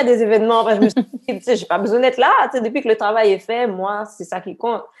l'Uni à des événements, je me suis dit, tu sais, j'ai pas besoin d'être là, tu sais, depuis que le travail est fait, moi, c'est ça qui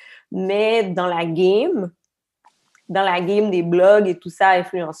compte. Mais dans la game des blogs et tout ça,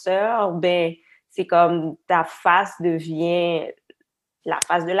 influenceurs, ben, c'est comme ta face devient la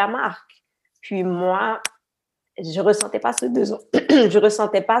face de la marque. Puis moi, je ressentais pas ce besoin, je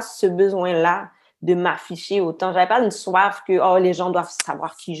ressentais pas ce besoin-là de m'afficher autant. J'avais pas une soif que oh les gens doivent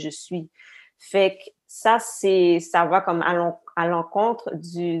savoir qui je suis. Fait que ça va comme à l'encontre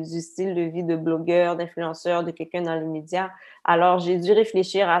du style de vie de blogueur, d'influenceur, de quelqu'un dans les médias. Alors j'ai dû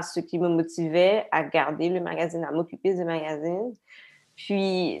réfléchir à ce qui me motivait à garder le magazine, à m'occuper du magazine.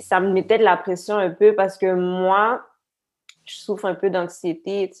 Puis ça me mettait de la pression un peu parce que moi, je souffre un peu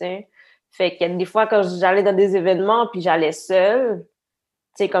d'anxiété, tu sais. Fait que des fois, quand j'allais dans des événements, puis j'allais seule,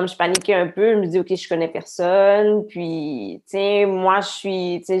 tu sais, comme je paniquais un peu, je me dis, OK, je connais personne. Puis, tu sais, moi,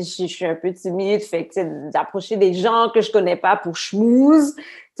 tu sais, je suis un peu timide. Fait que, tu sais, d'approcher des gens que je connais pas pour schmooze,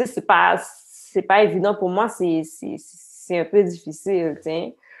 tu sais, c'est pas évident pour moi. C'est un peu difficile, tu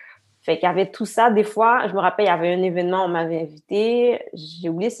sais. Fait qu'il y avait tout ça. Des fois, je me rappelle, il y avait un événement, on m'avait invité. J'ai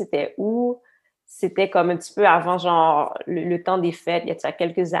oublié c'était où. C'était comme un petit peu avant, genre, le temps des fêtes, il y a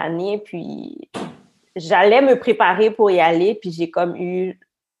quelques années. Puis, j'allais me préparer pour y aller. Puis, j'ai comme eu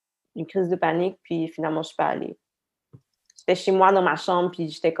une crise de panique. Puis, finalement, je suis pas allée. J'étais chez moi dans ma chambre. Puis,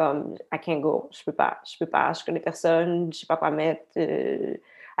 j'étais comme, I can't go. Je peux pas. Je connais personne. Je sais pas quoi mettre.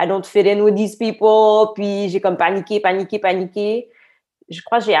 I don't fit in with these people. Puis, j'ai comme paniqué. Je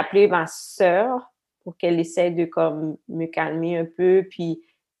crois que j'ai appelé ma sœur pour qu'elle essaie de comme me calmer un peu. Puis,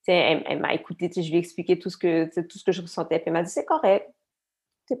 elle m'a écoutée. Je lui ai expliqué tout ce que je ressentais. Puis, elle m'a dit, c'est correct.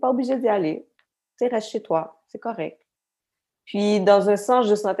 Tu n'es pas obligé d'y aller. Reste chez toi. C'est correct. Puis, dans un sens,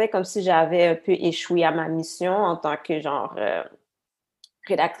 je sentais comme si j'avais un peu échoué à ma mission en tant que, genre,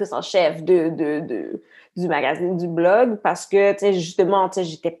 rédactrice en chef du magazine, du blog, parce que, tu sais, justement, tu sais,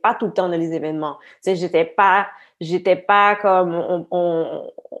 j'étais pas tout le temps dans les événements. Tu sais, j'étais pas comme,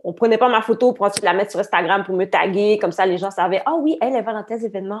 on prenait pas ma photo pour ensuite la mettre sur Instagram pour me taguer, comme ça, les gens savaient, ah oui, elle va dans tel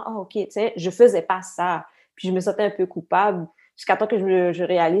événement, ah ok, tu sais, je faisais pas ça. Puis je me sentais un peu coupable, jusqu'à temps que je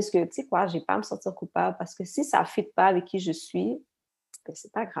réalise que, tu sais quoi, j'ai pas à me sentir coupable, parce que si ça ne fit pas avec qui je suis, ben,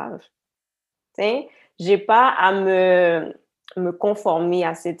 c'est pas grave. Tu sais, j'ai pas à me conformer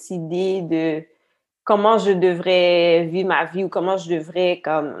à cette idée de comment je devrais vivre ma vie ou comment je devrais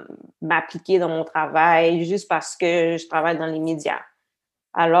comme m'appliquer dans mon travail juste parce que je travaille dans les médias.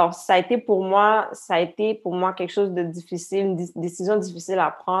 Alors, ça a été pour moi quelque chose de difficile, une décision difficile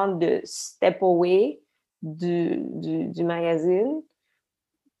à prendre de step away du magazine.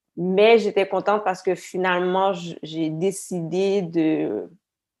 Mais j'étais contente parce que finalement, j'ai décidé de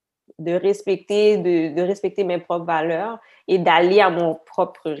respecter mes propres valeurs et d'aller à mon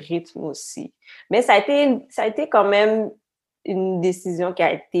propre rythme aussi. Mais ça a été quand même une décision qui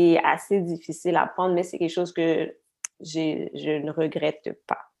a été assez difficile à prendre, mais c'est quelque chose que je ne regrette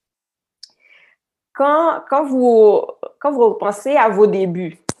pas. Quand vous pensez à vos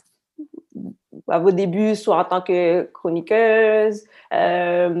débuts, soit en tant que chroniqueuse,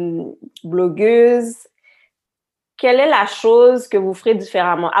 blogueuse, quelle est la chose que vous ferez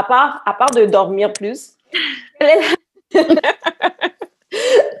différemment? À part de dormir plus,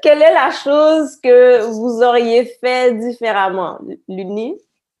 quelle est la chose que vous auriez fait différemment? Luni?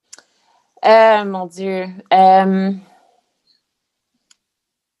 Mon Dieu.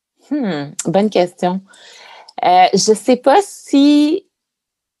 Bonne question. Je sais pas si...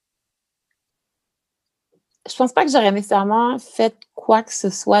 Je pense pas que j'aurais nécessairement fait quoi que ce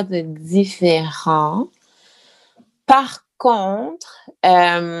soit de différent. Par contre,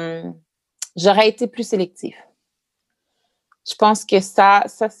 j'aurais été plus sélective. Je pense que ça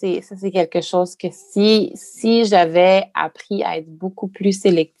c'est quelque chose que si j'avais appris à être beaucoup plus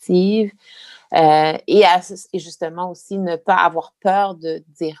sélective et justement aussi ne pas avoir peur de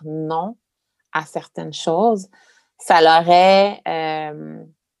dire non à certaines choses, ça l'aurait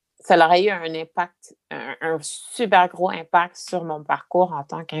ça aurait eu un impact, un super gros impact sur mon parcours en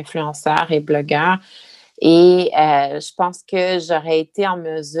tant qu'influenceur et blogueur. Et je pense que j'aurais été en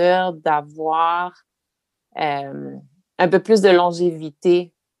mesure d'avoir un peu plus de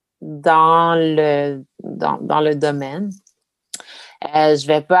longévité dans le domaine. Je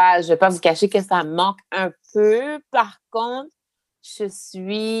vais pas vous cacher que ça me manque un peu. Par contre, je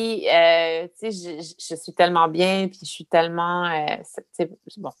suis, je suis tellement bien, puis je suis tellement,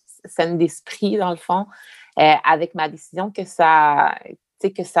 saine d'esprit, dans le fond, avec ma décision que ça,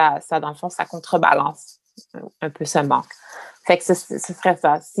 dans le fond, ça contrebalance un peu ce manque. Fait que ce serait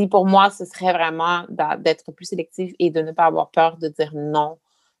ça. Si pour moi, ce serait vraiment d'être plus sélective et de ne pas avoir peur de dire non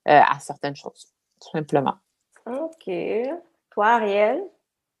à certaines choses, tout simplement. OK. Toi, Ariel?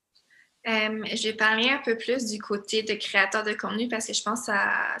 Je vais parler un peu plus du côté de créateur de contenu parce que je pense que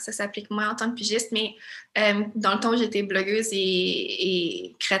ça s'applique moins en tant que pigiste, mais dans le temps où j'étais blogueuse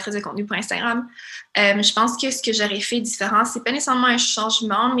et créatrice de contenu pour Instagram, je pense que ce que j'aurais fait différent, c'est pas nécessairement un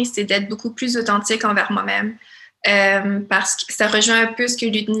changement, mais c'est d'être beaucoup plus authentique envers moi-même. Parce que ça rejoint un peu ce que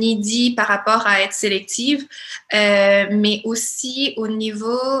Ludmilla dit par rapport à être sélective, mais aussi au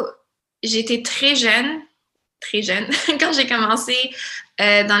niveau... J'étais très jeune, quand j'ai commencé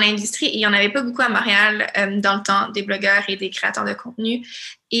dans l'industrie et il n'y en avait pas beaucoup à Montréal dans le temps des blogueurs et des créateurs de contenu.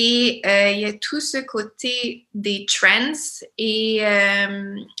 Et il y a tout ce côté des trends et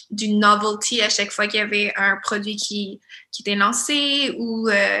du novelty à chaque fois qu'il y avait un produit qui était lancé ou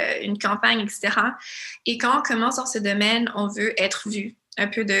une campagne, etc. Et quand on commence dans ce domaine, on veut être vu un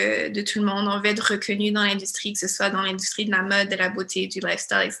peu de tout le monde. On veut être reconnu dans l'industrie, que ce soit dans l'industrie de la mode, de la beauté, du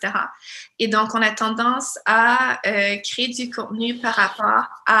lifestyle, etc. Et donc, on a tendance à créer du contenu par rapport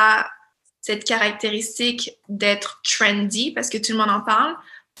à cette caractéristique d'être trendy, parce que tout le monde en parle,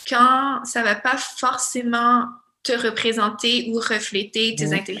 quand ça ne va pas forcément te représenter ou refléter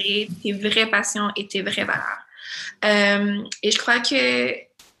tes intérêts, tes vraies passions et tes vraies valeurs. Et je crois que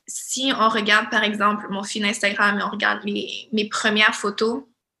si on regarde, par exemple, mon feed Instagram et on regarde mes premières photos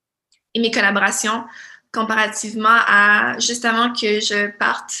et mes collaborations, comparativement à juste avant que je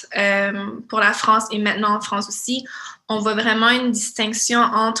parte pour la France et maintenant en France aussi, on voit vraiment une distinction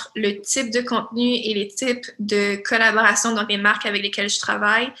entre le type de contenu et les types de collaborations dans les marques avec lesquelles je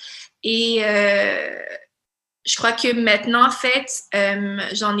travaille. Et je crois que maintenant, en fait,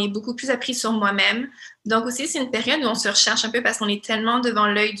 j'en ai beaucoup plus appris sur moi-même. Donc aussi, c'est une période où on se recherche un peu parce qu'on est tellement devant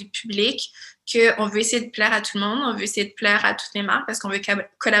l'œil du public qu'on veut essayer de plaire à tout le monde, on veut essayer de plaire à toutes les marques parce qu'on veut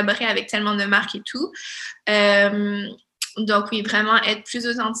collaborer avec tellement de marques et tout. Donc oui, vraiment être plus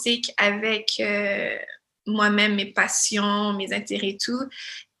authentique avec moi-même, mes passions, mes intérêts et tout.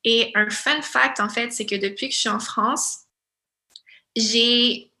 Et un fun fact, en fait, c'est que depuis que je suis en France,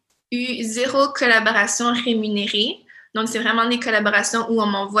 j'ai eu 0 collaboration rémunérée. Donc, c'est vraiment des collaborations où on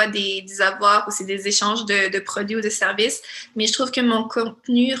m'envoie des avoirs ou c'est des échanges de produits ou de services. Mais je trouve que mon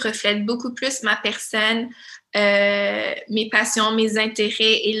contenu reflète beaucoup plus ma personne, mes passions, mes intérêts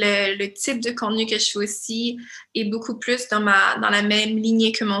et le type de contenu que je fais aussi est beaucoup plus dans la même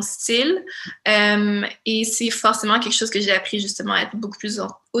lignée que mon style. Et c'est forcément quelque chose que j'ai appris justement à être beaucoup plus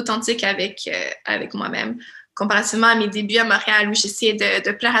authentique avec moi-même. Comparativement à mes débuts à Montréal où j'essayais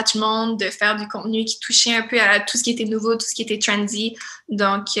de plaire à tout le monde, de faire du contenu qui touchait un peu à tout ce qui était nouveau, tout ce qui était trendy.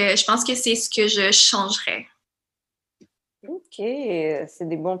 Donc, je pense que c'est ce que je changerais. OK, c'est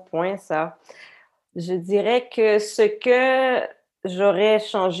des bons points, ça. Je dirais que ce que j'aurais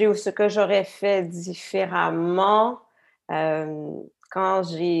changé ou ce que j'aurais fait différemment quand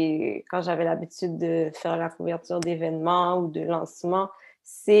j'avais l'habitude de faire la couverture d'événements ou de lancements,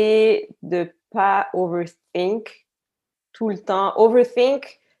 c'est de pas overthink tout le temps.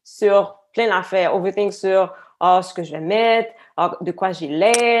 Overthink sur plein d'affaires. Overthink sur ce que je vais mettre, de quoi j'ai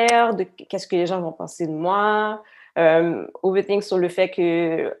l'air, de qu'est-ce que les gens vont penser de moi. Overthink sur le fait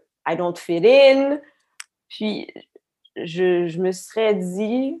que I don't fit in. Puis, je me serais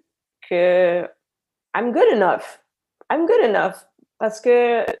dit que I'm good enough. I'm good enough. Parce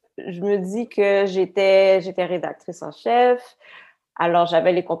que je me dis que j'étais rédactrice en chef. Alors,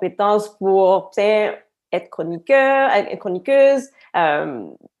 j'avais les compétences pour être chroniqueuse.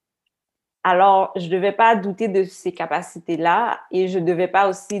 Alors, je ne devais pas douter de ces capacités-là et je ne devais pas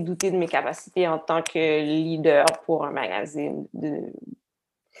aussi douter de mes capacités en tant que leader pour un magazine.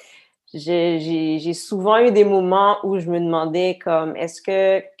 J'ai souvent eu des moments où je me demandais comme, qu'est-ce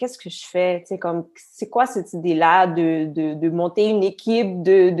que je fais? Tu sais, comme, c'est quoi cette idée-là de monter une équipe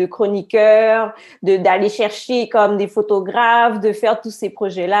de chroniqueurs, d'aller chercher comme des photographes, de faire tous ces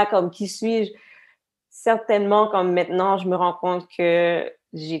projets-là, comme qui suis-je? Certainement, comme maintenant, je me rends compte que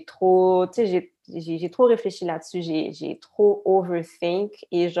j'ai j'ai trop réfléchi là-dessus, j'ai trop overthink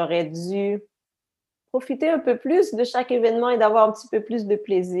et j'aurais dû profiter un peu plus de chaque événement et d'avoir un petit peu plus de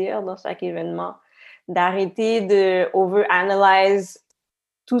plaisir dans chaque événement, d'arrêter de overanalyze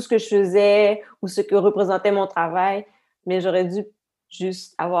tout ce que je faisais ou ce que représentait mon travail, mais j'aurais dû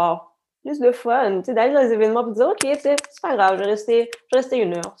juste avoir plus de fun, tu sais, d'aller dans les événements et dire, OK, c'est pas grave, je vais rester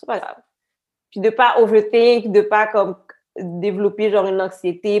 1 heure, c'est pas grave. Puis de pas overthink, de pas comme développer genre une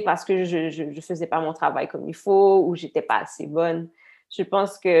anxiété parce que je faisais pas mon travail comme il faut ou j'étais pas assez bonne. Je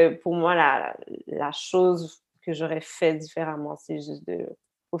pense que pour moi, la chose que j'aurais fait différemment, c'est juste de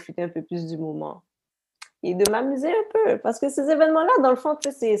profiter un peu plus du moment et de m'amuser un peu. Parce que ces événements-là, dans le fond,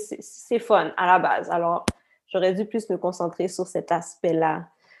 c'est fun à la base. Alors, j'aurais dû plus me concentrer sur cet aspect-là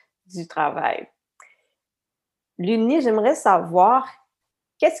du travail. Luni, j'aimerais savoir,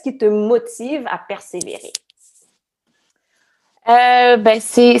 qu'est-ce qui te motive à persévérer?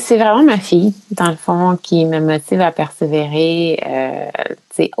 C'est vraiment ma fille, dans le fond, qui me motive à persévérer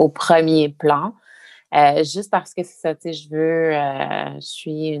au premier plan. Juste parce que c'est ça, tu sais, je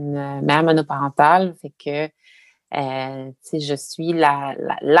suis une mère monoparentale, fait que, tu sais, je suis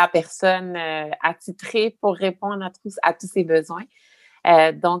la personne attitrée pour répondre à tous ses besoins.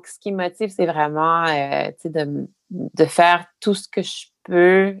 Donc, ce qui me motive, c'est vraiment, tu sais, de faire tout ce que je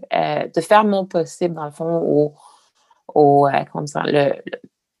peux, de faire mon possible, dans le fond, comment dire,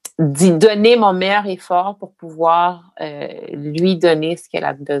 d'y donner mon meilleur effort pour pouvoir lui donner ce qu'elle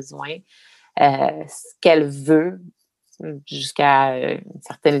a besoin, ce qu'elle veut, jusqu'à une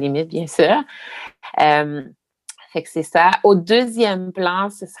certaine limite, bien sûr. Fait que c'est ça. Au deuxième plan,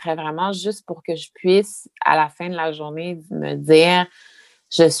 ce serait vraiment juste pour que je puisse, à la fin de la journée, me dire,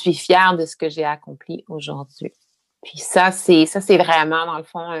 je suis fière de ce que j'ai accompli aujourd'hui. Puis ça, c'est vraiment, dans le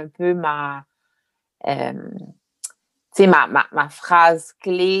fond, un peu ma phrase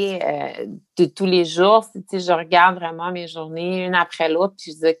clé de tous les jours. C'est, je regarde vraiment mes journées une après l'autre,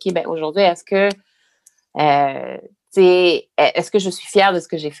 puis je dis, OK, ben aujourd'hui, est-ce que je suis fière de ce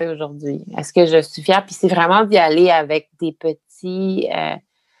que j'ai fait aujourd'hui? Est-ce que je suis fière? Puis c'est vraiment d'y aller avec des petits...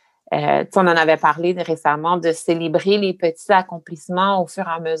 on en avait parlé récemment, de célébrer les petits accomplissements au fur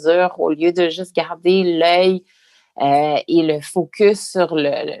et à mesure, au lieu de juste garder l'œil et le focus sur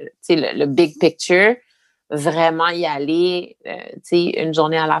le big picture. Vraiment y aller, une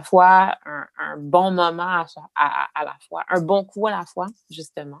journée à la fois, un bon moment à la fois, un bon coup à la fois,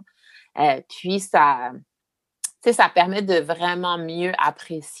 justement. Puis ça permet de vraiment mieux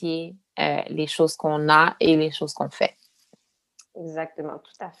apprécier les choses qu'on a et les choses qu'on fait. Exactement,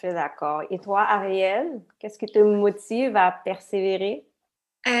 tout à fait d'accord. Et toi, Ariel, qu'est-ce qui te motive à persévérer?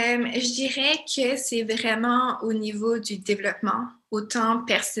 Je dirais que c'est vraiment au niveau du développement, autant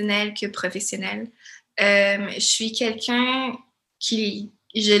personnel que professionnel. Je suis quelqu'un qui,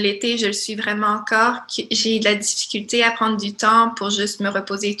 je l'étais, je le suis vraiment encore, j'ai de la difficulté à prendre du temps pour juste me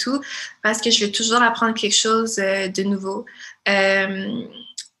reposer et tout, parce que je veux toujours apprendre quelque chose de nouveau.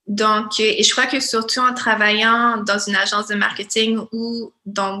 Donc, et je crois que surtout en travaillant dans une agence de marketing ou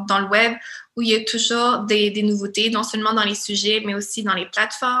dans le web, où il y a toujours des nouveautés, non seulement dans les sujets, mais aussi dans les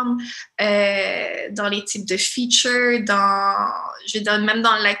plateformes, dans les types de features, je veux dire, même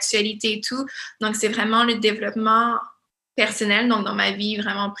dans l'actualité et tout. Donc, c'est vraiment le développement personnel, donc dans ma vie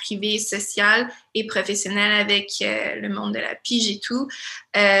vraiment privée, sociale et professionnelle avec le monde de la pige et tout.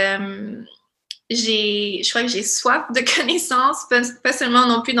 Je crois que j'ai soif de connaissances, pas seulement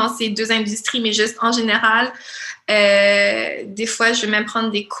non plus dans ces deux industries, mais juste en général. Des fois, je vais même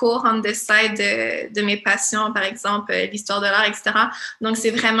prendre des cours on the side de mes passions, par exemple, l'histoire de l'art, etc. Donc,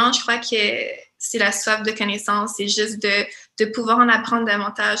 c'est vraiment, je crois que c'est la soif de connaissances, c'est juste de pouvoir en apprendre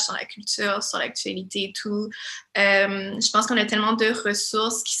davantage sur la culture, sur l'actualité et tout. Je pense qu'on a tellement de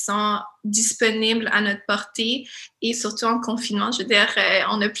ressources qui sont disponibles à notre portée et surtout en confinement, je veux dire,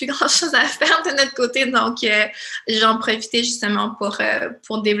 on n'a plus grand-chose à faire de notre côté, donc j'en profitais justement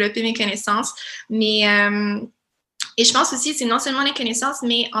pour développer mes connaissances. Mais et je pense aussi, c'est non seulement les connaissances,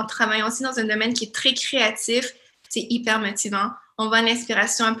 mais en travaillant aussi dans un domaine qui est très créatif, c'est hyper motivant. On voit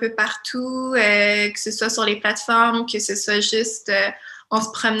l'inspiration un peu partout, que ce soit sur les plateformes, que ce soit juste en se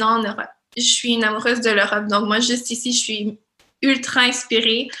promenant en Europe. Je suis une amoureuse de l'Europe, donc moi, juste ici, je suis ultra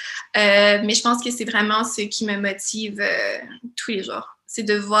inspirée, mais je pense que c'est vraiment ce qui me motive tous les jours. C'est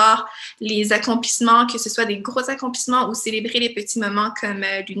de voir les accomplissements, que ce soit des gros accomplissements ou célébrer les petits moments comme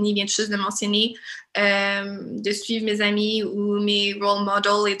Luni vient juste de mentionner, de suivre mes amis ou mes role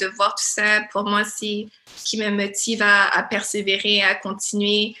models et de voir tout ça, pour moi, c'est ce qui me motive à persévérer, à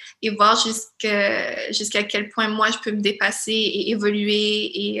continuer et voir jusqu'à quel point moi, je peux me dépasser et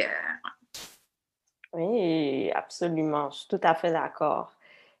évoluer. Oui, absolument. Je suis tout à fait d'accord.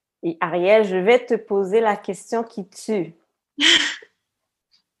 Et Ariel, je vais te poser la question qui tue.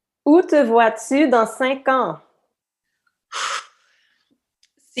 Où te vois-tu dans 5 ans?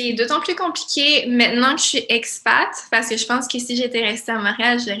 C'est d'autant plus compliqué maintenant que je suis expat, parce que je pense que si j'étais restée à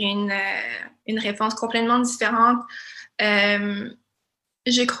Montréal, j'aurais une réponse complètement différente.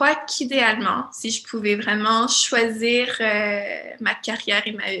 Je crois qu'idéalement, si je pouvais vraiment choisir ma carrière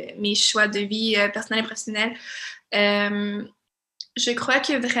et mes choix de vie personnels et professionnels, je crois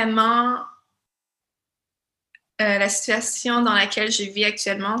que vraiment la situation dans laquelle je vis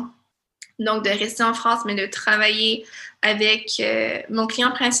actuellement, donc de rester en France, mais de travailler avec mon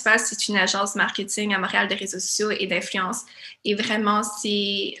client principal, c'est une agence marketing à Montréal de réseaux sociaux et d'influence. Et vraiment,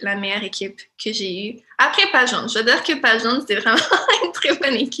 c'est la meilleure équipe que j'ai eue. Après Page Jaune, je veux dire que Page Jaune, c'est vraiment une très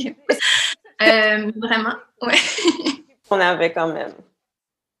bonne équipe. Vraiment, ouais. On avait quand même.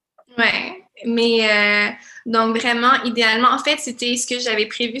 Ouais, mais donc vraiment, idéalement, en fait, c'était ce que j'avais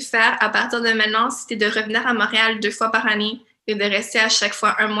prévu faire à partir de maintenant, c'était de revenir à Montréal 2 fois par année et de rester à chaque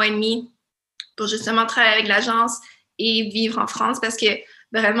fois 1 mois et demi pour justement travailler avec l'agence et vivre en France parce que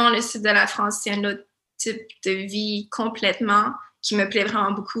vraiment, le sud de la France, c'est un autre type de vie complètement qui me plaît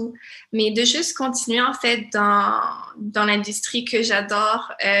vraiment beaucoup. Mais de juste continuer, en fait, dans l'industrie que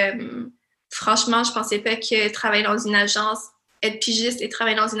j'adore. Franchement, je pensais pas que travailler dans une agence, être pigiste et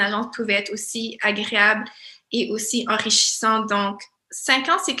travailler dans une agence pouvait être aussi agréable et aussi enrichissant. Donc, 5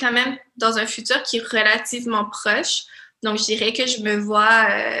 ans, c'est quand même dans un futur qui est relativement proche. Donc, je dirais que je me vois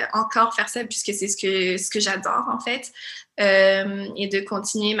encore faire ça puisque c'est ce que j'adore, en fait. Et de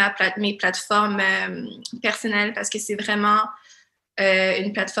continuer mes plateformes personnelles parce que c'est vraiment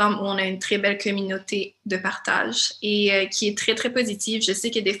une plateforme où on a une très belle communauté de partage et qui est très, très positive. Je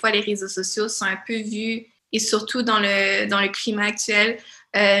sais que des fois, les réseaux sociaux sont un peu vus, et surtout dans le climat actuel,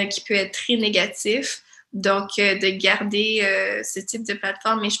 qui peut être très négatif. Donc, de garder ce type de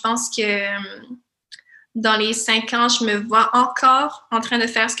plateforme. Mais je pense que dans les 5 ans, je me vois encore en train de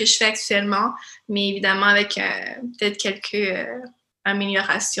faire ce que je fais actuellement, mais évidemment avec peut-être quelques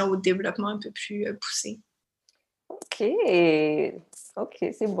améliorations ou développements un peu plus poussés. OK. OK,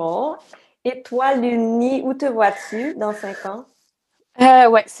 c'est bon. Et toi, Luni, où te vois-tu dans 5 ans?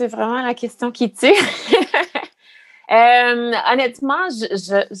 Ouais, c'est vraiment la question qui tue. Honnêtement,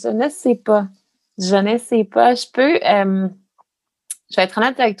 je ne sais pas. Je ne sais pas. Je vais être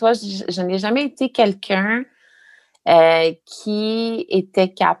honnête avec toi, je n'ai jamais été quelqu'un qui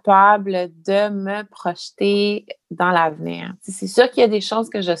était capable de me projeter dans l'avenir. C'est sûr qu'il y a des choses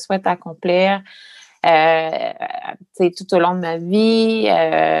que je souhaite accomplir tout au long de ma vie,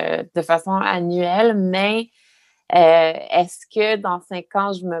 de façon annuelle, mais est-ce que dans 5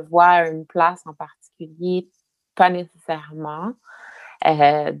 ans, je me vois à une place en particulier? Pas nécessairement.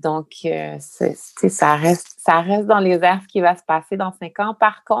 Donc, ça reste dans les airs ce qui va se passer dans 5 ans.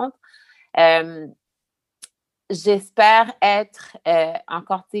 Par contre, j'espère être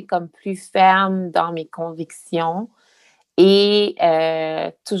encore comme plus ferme dans mes convictions et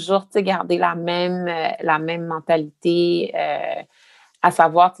toujours garder la même mentalité, à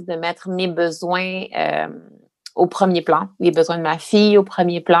savoir de mettre mes besoins au premier plan, les besoins de ma fille au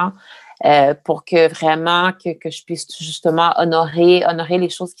premier plan, pour que vraiment que je puisse justement honorer les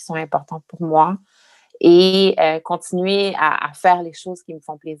choses qui sont importantes pour moi et continuer à faire les choses qui me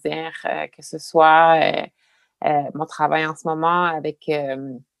font plaisir, que ce soit mon travail en ce moment avec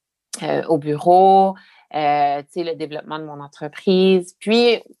au bureau, le développement de mon entreprise.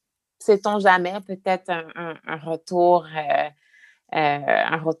 Puis, sait-on jamais, peut-être un retour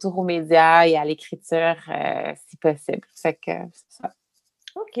aux médias et à l'écriture, si possible. Fait que c'est ça.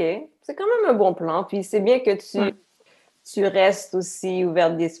 OK. C'est quand même un bon plan. Puis c'est bien que tu restes aussi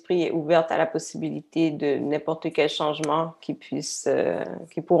ouverte d'esprit et ouverte à la possibilité de n'importe quel changement qui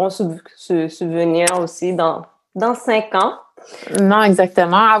pourront subvenir aussi dans 5 ans. Non,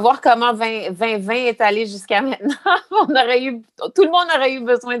 exactement. À voir comment 2020 est allé jusqu'à maintenant. Tout le monde aurait eu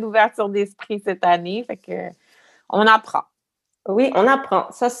besoin d'ouverture d'esprit cette année. Fait que on apprend. Oui, on apprend.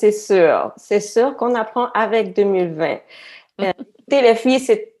 Ça, c'est sûr. C'est sûr qu'on apprend avec 2020. Écoutez, les filles,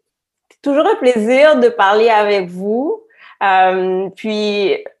 c'est toujours un plaisir de parler avec vous.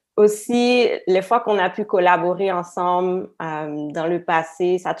 Puis aussi, les fois qu'on a pu collaborer ensemble dans le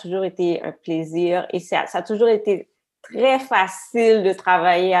passé, ça a toujours été un plaisir et ça a toujours été très facile de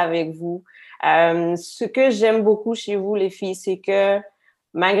travailler avec vous. Ce que j'aime beaucoup chez vous, les filles, c'est que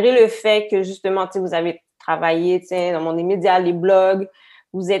malgré le fait que justement, vous avez travaillé dans mon médias, les blogs,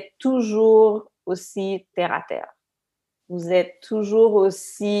 vous êtes toujours aussi terre à terre. Vous êtes toujours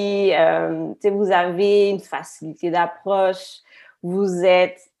aussi, vous avez une facilité d'approche, vous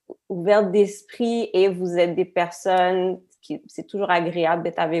êtes ouverte d'esprit et vous êtes des personnes c'est toujours agréable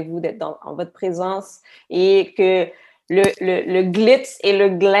d'être avec vous, d'être en votre présence et que le glitz et le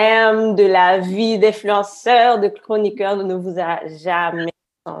glam de la vie d'influenceur, de chroniqueur ne vous a jamais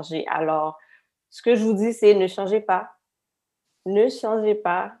changé. Alors, ce que je vous dis, c'est ne changez pas. Ne changez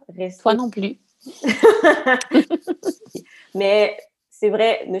pas. Restez. Toi non plus. Mais c'est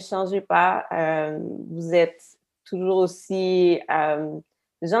vrai, ne changez pas. Vous êtes toujours aussi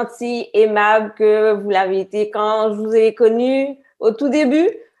gentil, aimable que vous l'avez été quand je vous ai connu au tout début.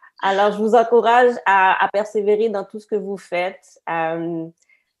 Alors, je vous encourage à persévérer dans tout ce que vous faites. Allez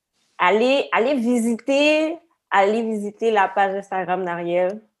visiter la page Instagram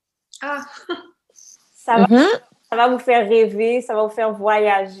d'Ariel. Ah! Ça va vous faire rêver, ça va vous faire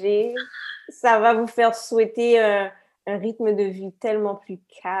voyager, ça va vous faire souhaiter un rythme de vie tellement plus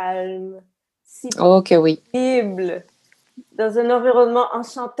calme, si possible, dans un environnement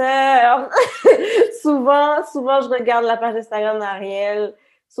enchanteur. souvent, je regarde la page Instagram d'Ariel,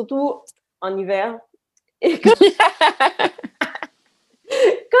 surtout en hiver. Et quand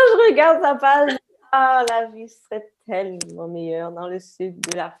je regarde sa page, la vie serait tellement meilleure dans le sud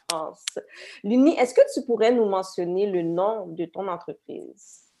de la France. Luni, est-ce que tu pourrais nous mentionner le nom de ton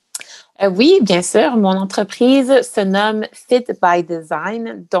entreprise? Oui, bien sûr. Mon entreprise se nomme Fit by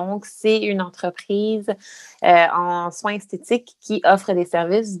Design. Donc, c'est une entreprise en soins esthétiques qui offre des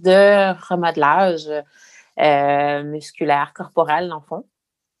services de remodelage musculaire, corporel, dans le fond.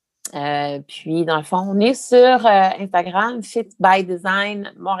 Puis, dans le fond, on est sur Instagram, Fit by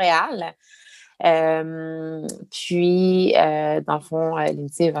Design Montréal. Puis, dans le fond,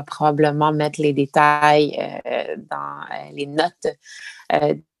 Lindsay va probablement mettre les détails dans les notes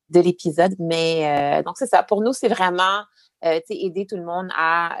de l'épisode. Mais donc, c'est ça. Pour nous, c'est vraiment aider tout le monde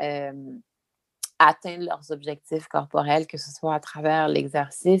à atteindre leurs objectifs corporels, que ce soit à travers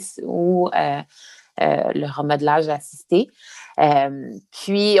l'exercice ou le remodelage assisté.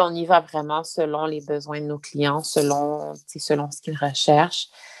 Puis, on y va vraiment selon les besoins de nos clients, selon ce qu'ils recherchent.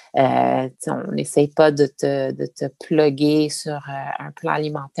 On n'essaye pas de te plugger sur un plan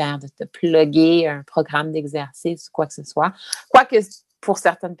alimentaire, de te plugger un programme d'exercice ou quoi que ce soit. Quoique, pour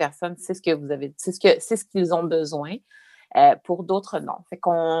certaines personnes, c'est ce que vous avez, c'est ce qu'ils ont besoin. Pour d'autres, non. Fait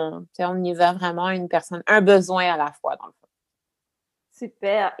qu'on on y va vraiment un besoin à la fois, dans le fond.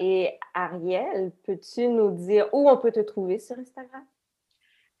 Super. Et Ariel, peux-tu nous dire où on peut te trouver sur Instagram?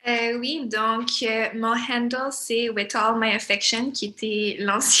 Oui, donc mon handle, c'est With All My Affection, qui était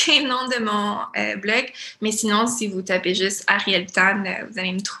l'ancien nom de mon blog. Mais sinon, si vous tapez juste Ariel Tan, vous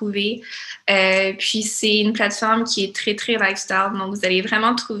allez me trouver. Puis, c'est une plateforme qui est très, très lifestyle. Donc, vous allez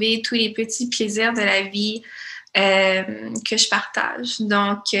vraiment trouver tous les petits plaisirs de la vie que je partage.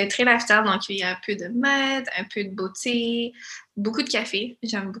 Donc, très lifestyle. Donc, il y a un peu de mode, un peu de beauté, beaucoup de café.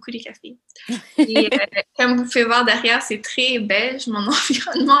 J'aime beaucoup les cafés. Et comme vous pouvez voir derrière, c'est très beige. Mon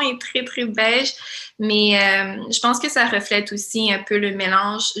environnement est très, très beige. Mais je pense que ça reflète aussi un peu le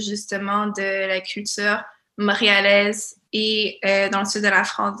mélange, justement, de la culture montréalaise et dans le sud de la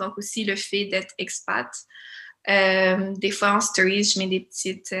France. Donc, aussi le fait d'être expat. Des fois, en stories, je mets des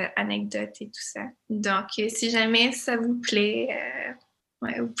petites anecdotes et tout ça. Donc, si jamais ça vous plaît,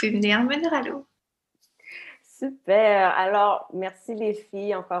 vous pouvez venir me dire allô. Super. Alors, merci les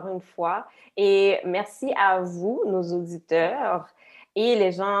filles encore une fois. Et merci à vous, nos auditeurs et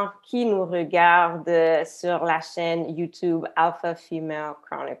les gens qui nous regardent sur la chaîne YouTube Alpha Female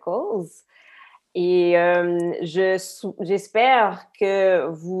Chronicles. Et j'espère que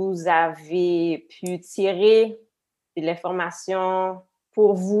vous avez pu tirer de l'information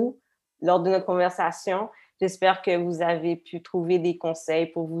pour vous lors de notre conversation. J'espère que vous avez pu trouver des conseils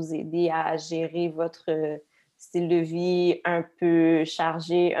pour vous aider à gérer votre style de vie un peu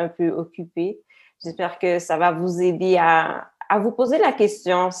chargé, un peu occupé. J'espère que ça va vous aider à vous poser la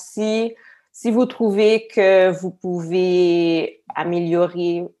question si vous trouvez que vous pouvez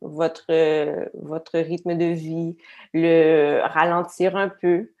améliorer votre rythme de vie, le ralentir un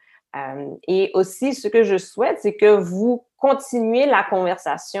peu. Et aussi, ce que je souhaite, c'est que vous continuiez la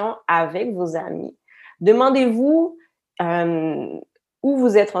conversation avec vos amis. Demandez-vous où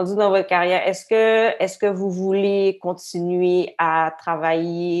vous êtes rendu dans votre carrière. Est-ce que vous voulez continuer à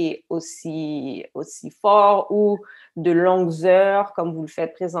travailler aussi fort ou de longues heures comme vous le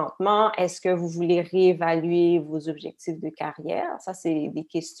faites présentement? Est-ce que vous voulez réévaluer vos objectifs de carrière? Ça, c'est des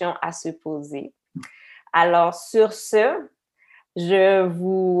questions à se poser. Alors, sur ce, je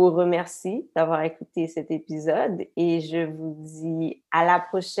vous remercie d'avoir écouté cet épisode et je vous dis à la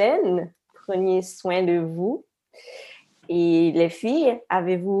prochaine. Prenez soin de vous. Et les filles,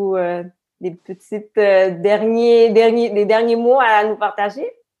 avez-vous des petites des derniers mots à nous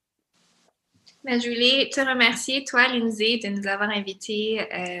partager? Mais je voulais te remercier, toi, Lindsay, de nous avoir invités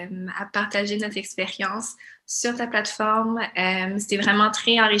à partager notre expérience sur ta plateforme. C'était vraiment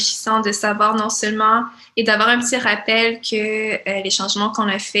très enrichissant de savoir non seulement et d'avoir un petit rappel que les changements qu'on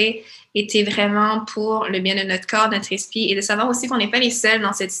a faits étaient vraiment pour le bien de notre corps, notre esprit, et de savoir aussi qu'on n'est pas les seuls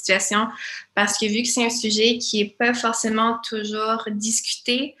dans cette situation, parce que vu que c'est un sujet qui n'est pas forcément toujours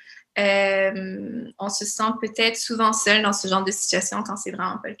discuté, on se sent peut-être souvent seul dans ce genre de situation quand c'est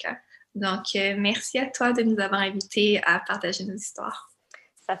vraiment pas le cas. Donc, merci à toi de nous avoir invités à partager nos histoires.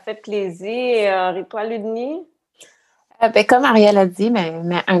 Ça fait plaisir. Et toi, Ludmille? Comme Ariel a dit, mais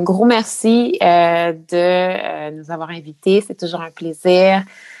un gros merci de nous avoir invités. C'est toujours un plaisir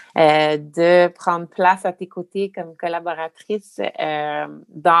de prendre place à tes côtés comme collaboratrice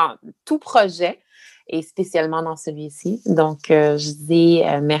dans tout projet et spécialement dans celui-ci. Donc, je dis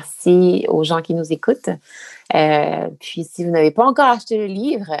merci aux gens qui nous écoutent. Puis, si vous n'avez pas encore acheté le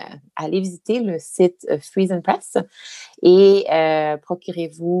livre, allez visiter le site Friesen Press et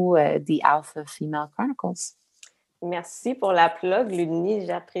procurez-vous The Alpha Female Chronicles. Merci pour la plug, Ludmille,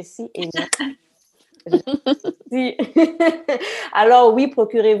 j'apprécie énormément. Alors oui,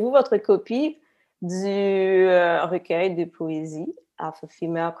 procurez-vous votre copie du recueil de poésie Alpha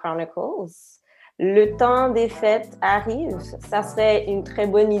Female Chronicles. Le temps des fêtes arrive. Ça serait une très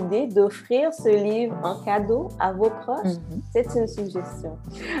bonne idée d'offrir ce livre en cadeau à vos proches. C'est une suggestion.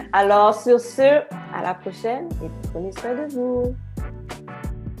 Alors sur ce, à la prochaine et prenez soin de vous.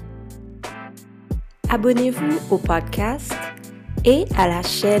 Abonnez-vous au podcast et à la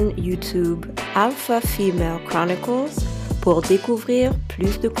chaîne YouTube Alpha Female Chronicles pour découvrir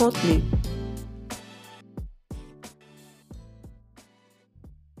plus de contenu.